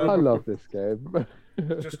 I love this game.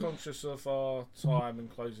 Just conscious of our time and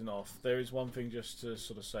closing off, there is one thing just to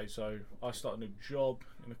sort of say. So I start a new job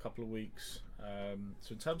in a couple of weeks.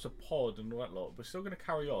 So in terms of pod and all that lot, we're still going to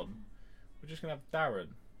carry on. We're just going to have Darren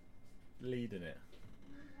leading it,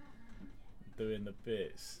 doing the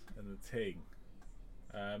bits and the ting,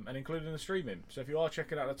 and including the streaming. So if you are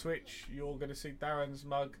checking out the Twitch, you're going to see Darren's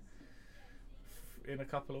mug in a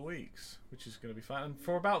couple of weeks, which is going to be fun. And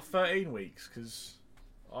for about 13 weeks, because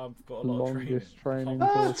I've got a lot of training.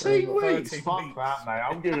 13 weeks? 13 Fuck weeks. that, mate.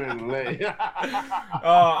 I'm giving it a lead.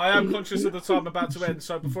 I am conscious of the time about to end,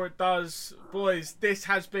 so before it does, boys, this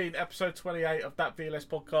has been episode 28 of That VLS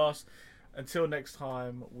podcast. Until next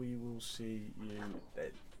time, we will see you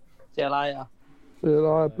then. See you later. See you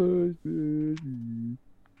later, boys.